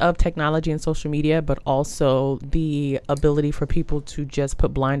greatness of technology and social media, but also the ability for people to just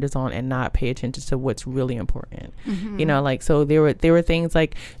put blinders on and not pay attention to what's really important. So there were things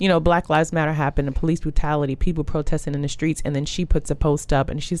like, Black Lives Matter happened and police brutality, people protesting in the streets, and then she puts a post up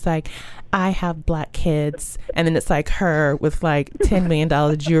and she's like, I have black kids, and then it's like her with like $10 million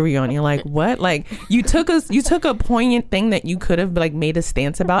jewelry on. You're like, what? Like you took a poignant thing that you could have like made a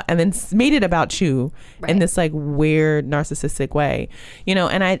stance about and then made it about you in this like weird narcissistic way, and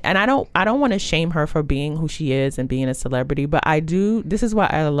I don't want to shame her for being who she is and being a celebrity, but this is why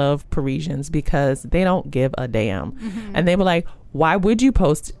I love Parisians, because they don't give a damn. And they were like, why would you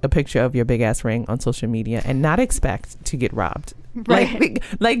post a picture of your big ass ring on social media and not expect to get robbed? Right.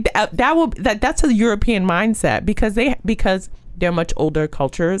 That's a European mindset, because they're much older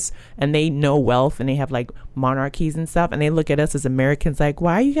cultures and they know wealth and they have like monarchies and stuff, and they look at us as Americans like,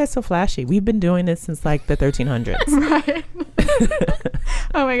 why are you guys so flashy? We've been doing this since like the 1300s. Right.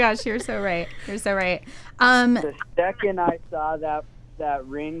 Oh my gosh, you're so right. The second I saw that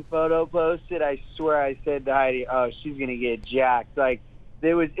ring photo posted, I swear I said to Heidi, oh, she's gonna get jacked. Like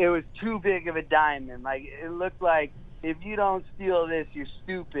it was too big of a diamond. Like it looked like, if you don't steal this, you're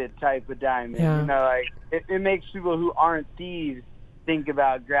stupid type of diamond. Yeah. It makes people who aren't thieves think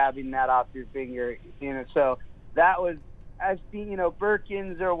about grabbing that off your finger. So that was, I've seen,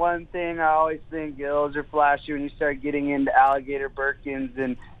 Birkins are one thing. I always think those are flashy when you start getting into alligator Birkins,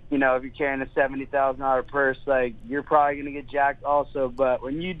 and if you're carrying a $70,000 purse, like you're probably gonna get jacked also. But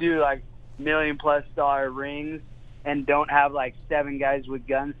when you do like $1 million+ rings and don't have like 7 guys with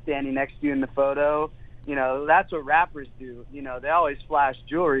guns standing next to you in the photo, that's what rappers do. They always flash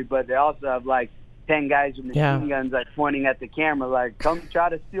jewelry, but they also have like 10 guys with machine guns like pointing at the camera like, come try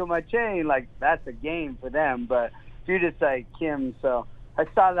to steal my chain. Like that's a game for them. But you're just like Kim, so I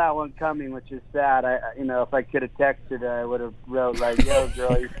saw that one coming, which is sad. If I could have texted her, I would have wrote like, "Yo,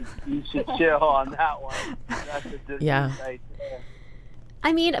 girl, you should chill on that one." That's a disease right there.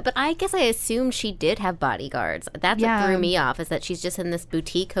 I mean, but I guess I assumed she did have bodyguards. That's what threw me off, is that she's just in this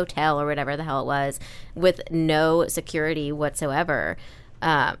boutique hotel or whatever the hell it was with no security whatsoever.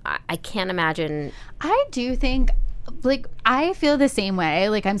 I can't imagine. I do think, like, I feel the same way.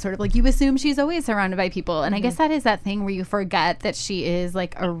 Like, I'm sort of like, you assume she's always surrounded by people. And I guess that is that thing where you forget that she is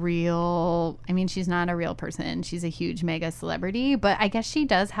like she's not a real person. She's a huge mega celebrity. But I guess she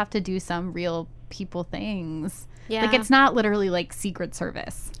does have to do some real people things. Yeah. Like, it's not literally like Secret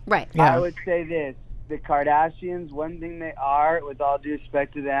Service. Right. Yeah. I would say this. The Kardashians, one thing they are, with all due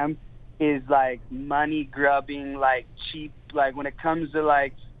respect to them, is like money grubbing, like cheap, like when it comes to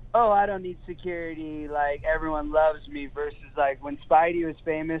like, oh, I don't need security, like everyone loves me, versus like when Spidey was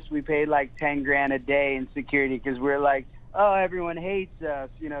famous, we paid like $10,000 a day in security because we're like, oh, everyone hates us,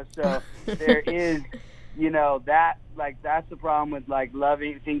 so there is, that, like, that's the problem with like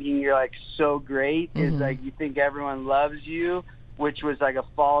thinking you're like so great, is like you think everyone loves you, which was like a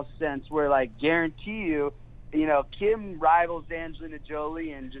false sense, where like guarantee you, Kim rivals Angelina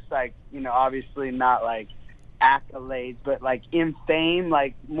Jolie, and just like, obviously not like accolades, but like in fame,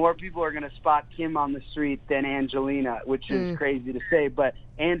 like more people are going to spot Kim on the street than Angelina, which is crazy to say, but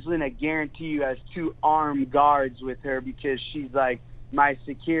Angelina, guarantee you, has 2 armed guards with her because she's like my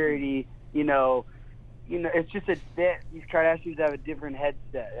security. It's just these Kardashians have a different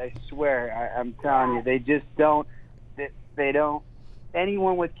headset. I swear, I'm telling you, they just don't. They don't.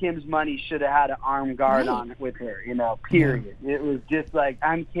 Anyone with Kim's money should have had an armed guard on with her. Period. Yeah. It was just like,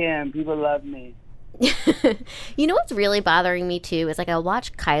 I'm Kim. People love me. You know what's really bothering me too is like I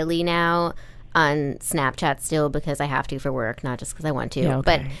watch Kylie now on Snapchat still because I have to for work, not just because I want to. Yeah,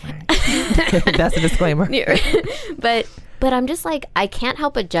 okay, but that's a disclaimer. But I'm just like, I can't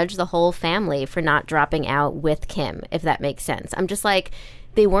help but judge the whole family for not dropping out with Kim, if that makes sense. I'm just like,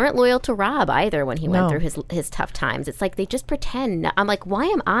 they weren't loyal to Rob either when he went through his tough times. It's like they just pretend. I'm like, why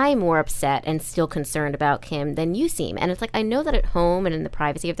am I more upset and still concerned about Kim than you seem? And it's like, I know that at home and in the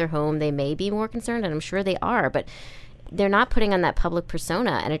privacy of their home, they may be more concerned, and I'm sure they are, but they're not putting on that public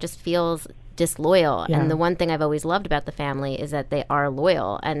persona, and it just feels disloyal. Yeah. And the one thing I've always loved about the family is that they are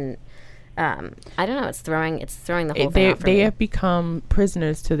loyal, and I don't know, it's throwing the whole thing out for me. They have become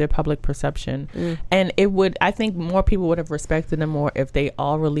prisoners to their public perception. And I think more people would have respected them more if they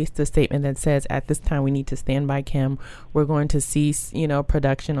all released a statement that says, at this time we need to stand by Kim. We're going to cease,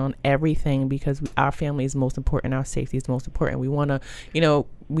 production on everything because our family is most important, our safety is most important. We want to,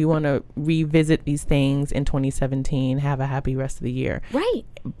 revisit these things in 2017, have a happy rest of the year. Right.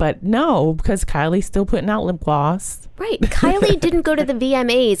 But no, because Kylie's still putting out lip gloss. Right. Kylie didn't go to the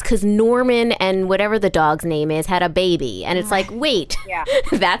VMAs because Norman and whatever the dog's name is had a baby. And it's like, wait,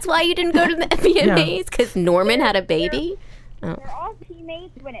 that's why you didn't go to the VMAs? Because Norman had a baby? They're all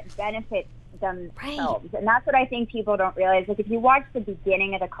teammates when it benefits themselves. Right. And that's what I think people don't realize. Like, if you watch the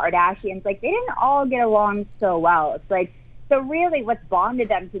beginning of the Kardashians, like, they didn't all get along so well. It's like, so really what's bonded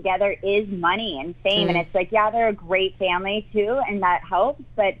them together is money and fame. And it's like, they're a great family too, and that helps.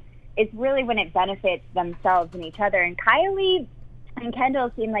 But it's really when it benefits themselves and each other. And Kylie and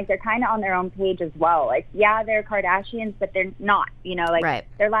Kendall seem like they're kind of on their own page as well. Like, they're Kardashians, but they're not.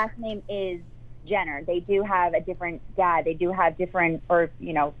 Their last name is Jenner. They do have a different dad. They do have different, or,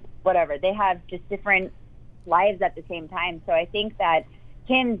 whatever. They have just different lives at the same time. So I think that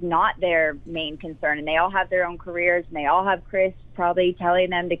Kim's not their main concern, and they all have their own careers, and they all have Kris probably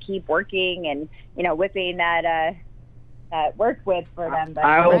telling them to keep working and, whipping that work whip for them. But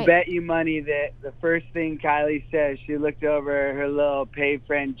I will bet you money that the first thing Kylie says, she looked over her little paid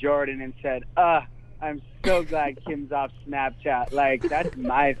friend Jordan and said, I'm so glad Kim's off Snapchat. Like, that's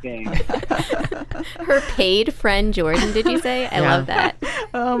my thing. Her paid friend Jordan, did you say? I love that.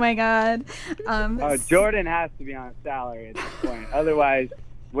 Oh, my God. Jordan has to be on a salary at this point. Otherwise,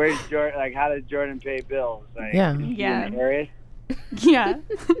 where's Jordan? Like, how does Jordan pay bills? Like, Yeah. It's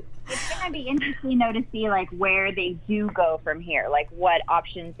going to be interesting, though, to see, like, where they do go from here. Like, what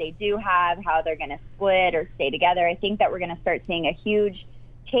options they do have, how they're going to split or stay together. I think that we're going to start seeing a huge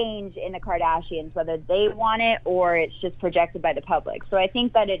change in the Kardashians, whether they want it or it's just projected by the public. So I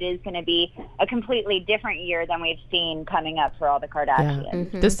think that it is going to be a completely different year than we've seen coming up for all the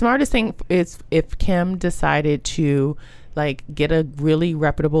Kardashians. The smartest thing is if Kim decided to like get a really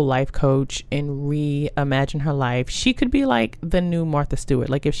reputable life coach and reimagine her life. She could be like the new Martha Stewart.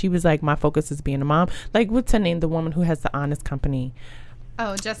 Like if she was like, my focus is being a mom, like what's her name, the woman who has the Honest Company,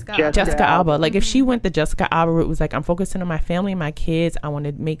 Oh, Jessica Alba. Like if she went the Jessica Alba route, was like, I'm focusing on my family and my kids. I want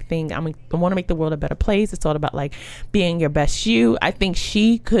to make things. I want to make the world a better place. It's all about like being your best you. I think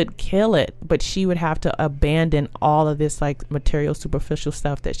she could kill it, but she would have to abandon all of this like material, superficial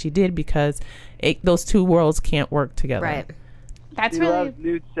stuff that she did because those two worlds can't work together. Right. That's she really loves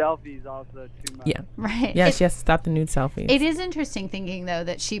nude selfies also too much. Yeah. right. Yeah, she has to stop the nude selfies. It is interesting thinking, though,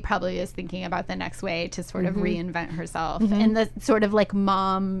 that she probably is thinking about the next way to sort of reinvent herself. And the sort of like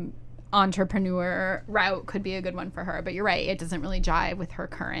mom entrepreneur route could be a good one for her. But you're right. It doesn't really jive with her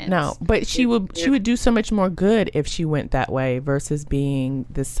current. No, but she would do so much more good if she went that way versus being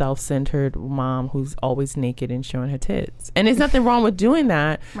this self-centered mom who's always naked and showing her tits. And there's nothing wrong with doing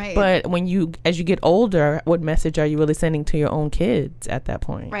that. Right. But as you get older, what message are you really sending to your own kids at that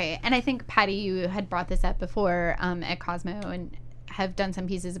point? Right. And I think, Patty, you had brought this up before at Cosmo and have done some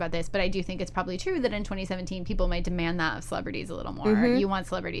pieces about this, but I do think it's probably true that in 2017 people might demand that of celebrities a little more. You want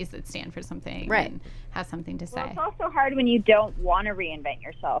celebrities that stand for something and have something to say. Well, it's also hard when you don't want to reinvent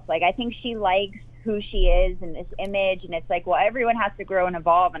yourself. Like, I think she likes who she is and this image, and it's like, well, everyone has to grow and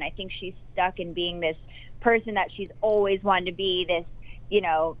evolve, and I think she's stuck in being this person that she's always wanted to be, this,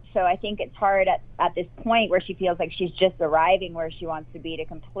 so I think it's hard at this point where she feels like she's just arriving where she wants to be to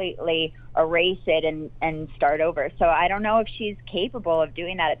completely erase it and start over. So I don't know if she's capable of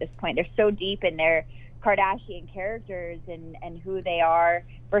doing that at this point. They're so deep in their Kardashian characters and who they are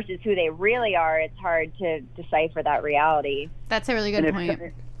versus who they really are. It's hard to decipher that reality. That's a really good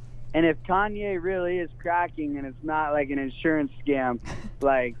point. And if Kanye really is cracking and it's not like an insurance scam,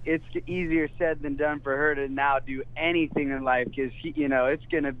 like it's easier said than done for her to now do anything in life because, it's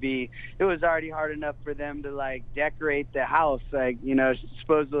going to be, it was already hard enough for them to like decorate the house. Like,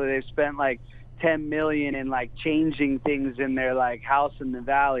 supposedly they've spent like $10 million in like changing things in their like house in the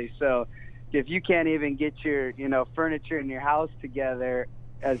valley. So if you can't even get your, furniture in your house together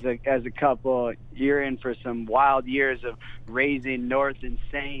as a couple, you're in for some wild years of raising North and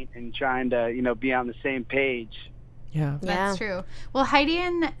Saint and trying to, be on the same page. Yeah. That's true. Well, Heidi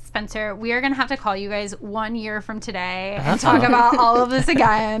and Spencer, we are going to have to call you guys 1 year from today and talk about all of this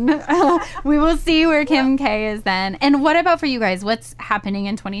again. We will see where Kim K is then. And what about for you guys? What's happening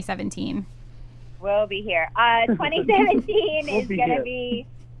in 2017? We'll be here. 2017 is going to be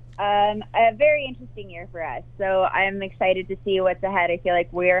a very interesting year for us. So I'm excited to see what's ahead. I feel like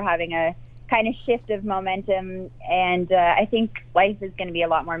we're having a kind of shift of momentum, and I think life is going to be a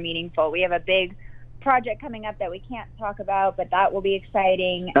lot more meaningful. We have a big project coming up that we can't talk about, but that will be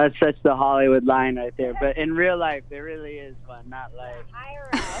exciting. That's such the Hollywood line right there. But in real life, it really is fun, not like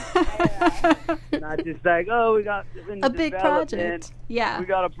IRL. not just like, oh, we got a big project. Yeah, we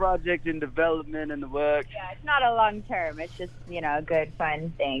got a project in development in the works. Yeah, it's not a long term. It's just a good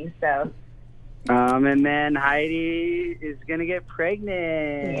fun thing. So. And then Heidi is gonna get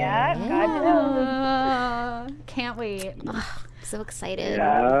pregnant. Yeah, God knows. Can't wait. So excited.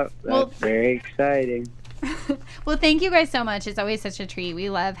 Yeah, that's very exciting. Well, thank you guys so much. It's always such a treat.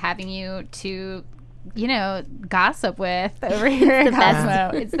 We love having you to, gossip with over here at Cosmo.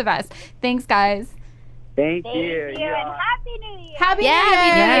 It's the best. Thanks, guys. Thank you. And Happy New Year. Happy New Year.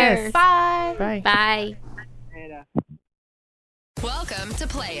 Yes. Bye. Bye. Bye. Welcome to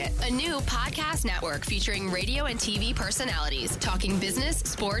Play It, a new podcast network featuring radio and TV personalities talking business,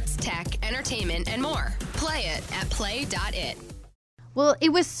 sports, tech, entertainment, and more. Play it at play.it. Well, it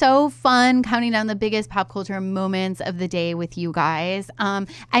was so fun counting down the biggest pop culture moments of the day with you guys.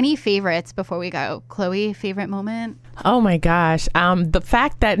 Any favorites before we go? Chloe, favorite moment? Oh my gosh. The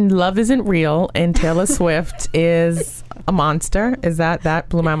fact that Love Isn't Real and Taylor Swift is a monster. That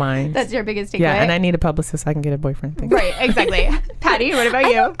blew my mind. That's your biggest takeaway? Yeah, and I need a publicist so I can get a boyfriend. Thanks. Right, exactly. Patty, what about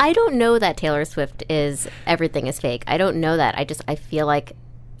you? I don't know that Taylor Swift is everything is fake. I don't know that. I feel like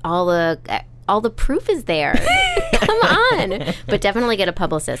all the proof is there. Come on. But definitely get a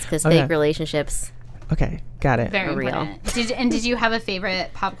publicist because fake relationships. Okay, got it. Very real. important. Did you have a favorite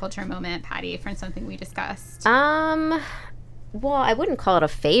pop culture moment, Patty, from something we discussed? Well, I wouldn't call it a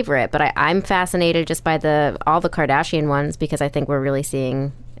favorite, but I'm fascinated just by all the Kardashian ones because I think we're really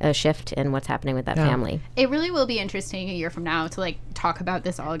seeing a shift in what's happening with that family. It really will be interesting a year from now to talk about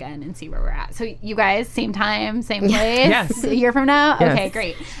this all again and see where we're at. So you guys, same time, same place? Yes. A year from now? Yes. Okay,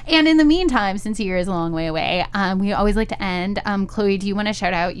 great. And in the meantime, since a year is a long way away, we always like to end. Chloe, do you want to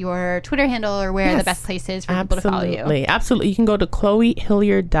shout out your Twitter handle or where the best place is for people to follow you? Absolutely. You can go to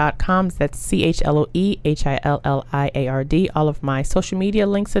ChloeHilliard.com. That's ChloeHilliard. All of my social media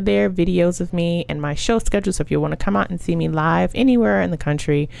links are there, videos of me and my show schedule. So if you want to come out and see me live anywhere in the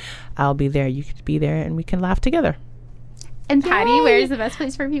country, I'll be there. You could be there and we can laugh together. And Patty, where is the best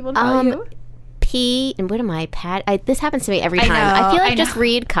place for people to follow you? P, and what am I, Pat? This happens to me every I time. know, I feel like I know. just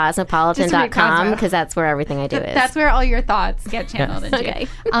read cosmopolitan.com Cosmo. because that's where everything I do is. That's where all your thoughts get channeled into. Okay.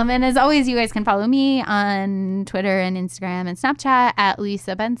 And as always, you guys can follow me on Twitter and Instagram and Snapchat at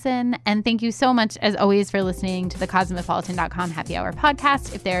Lisa Benson. And thank you so much, as always, for listening to the Cosmopolitan.com Happy Hour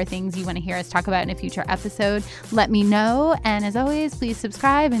podcast. If there are things you want to hear us talk about in a future episode, let me know. And as always, please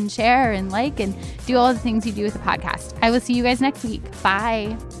subscribe and share and like and do all the things you do with the podcast. I will see you guys next week.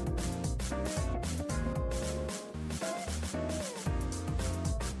 Bye.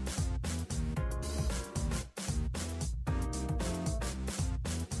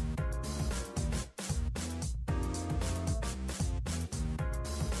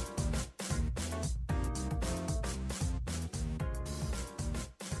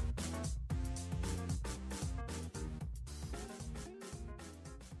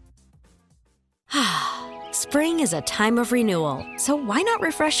 Spring is a time of renewal, so why not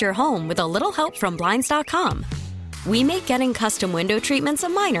refresh your home with a little help from Blinds.com? We make getting custom window treatments a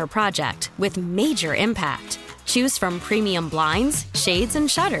minor project with major impact. Choose from premium blinds, shades, and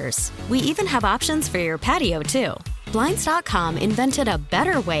shutters. We even have options for your patio, too. Blinds.com invented a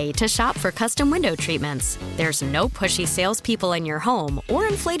better way to shop for custom window treatments. There's no pushy salespeople in your home or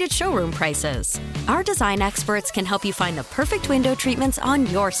inflated showroom prices. Our design experts can help you find the perfect window treatments on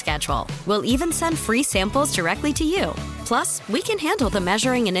your schedule. We'll even send free samples directly to you. Plus, we can handle the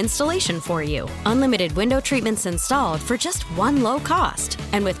measuring and installation for you. Unlimited window treatments installed for just one low cost.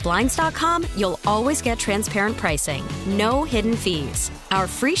 And with Blinds.com, you'll always get transparent pricing. No hidden fees. Our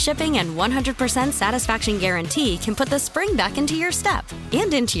free shipping and 100% satisfaction guarantee can put the spring back into your step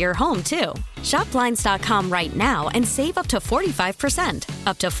and into your home, too. Shop Blinds.com right now and save up to 45%.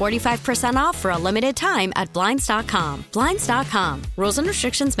 Up to 45% off for a limited time at Blinds.com. Blinds.com. Rules and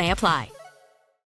restrictions may apply.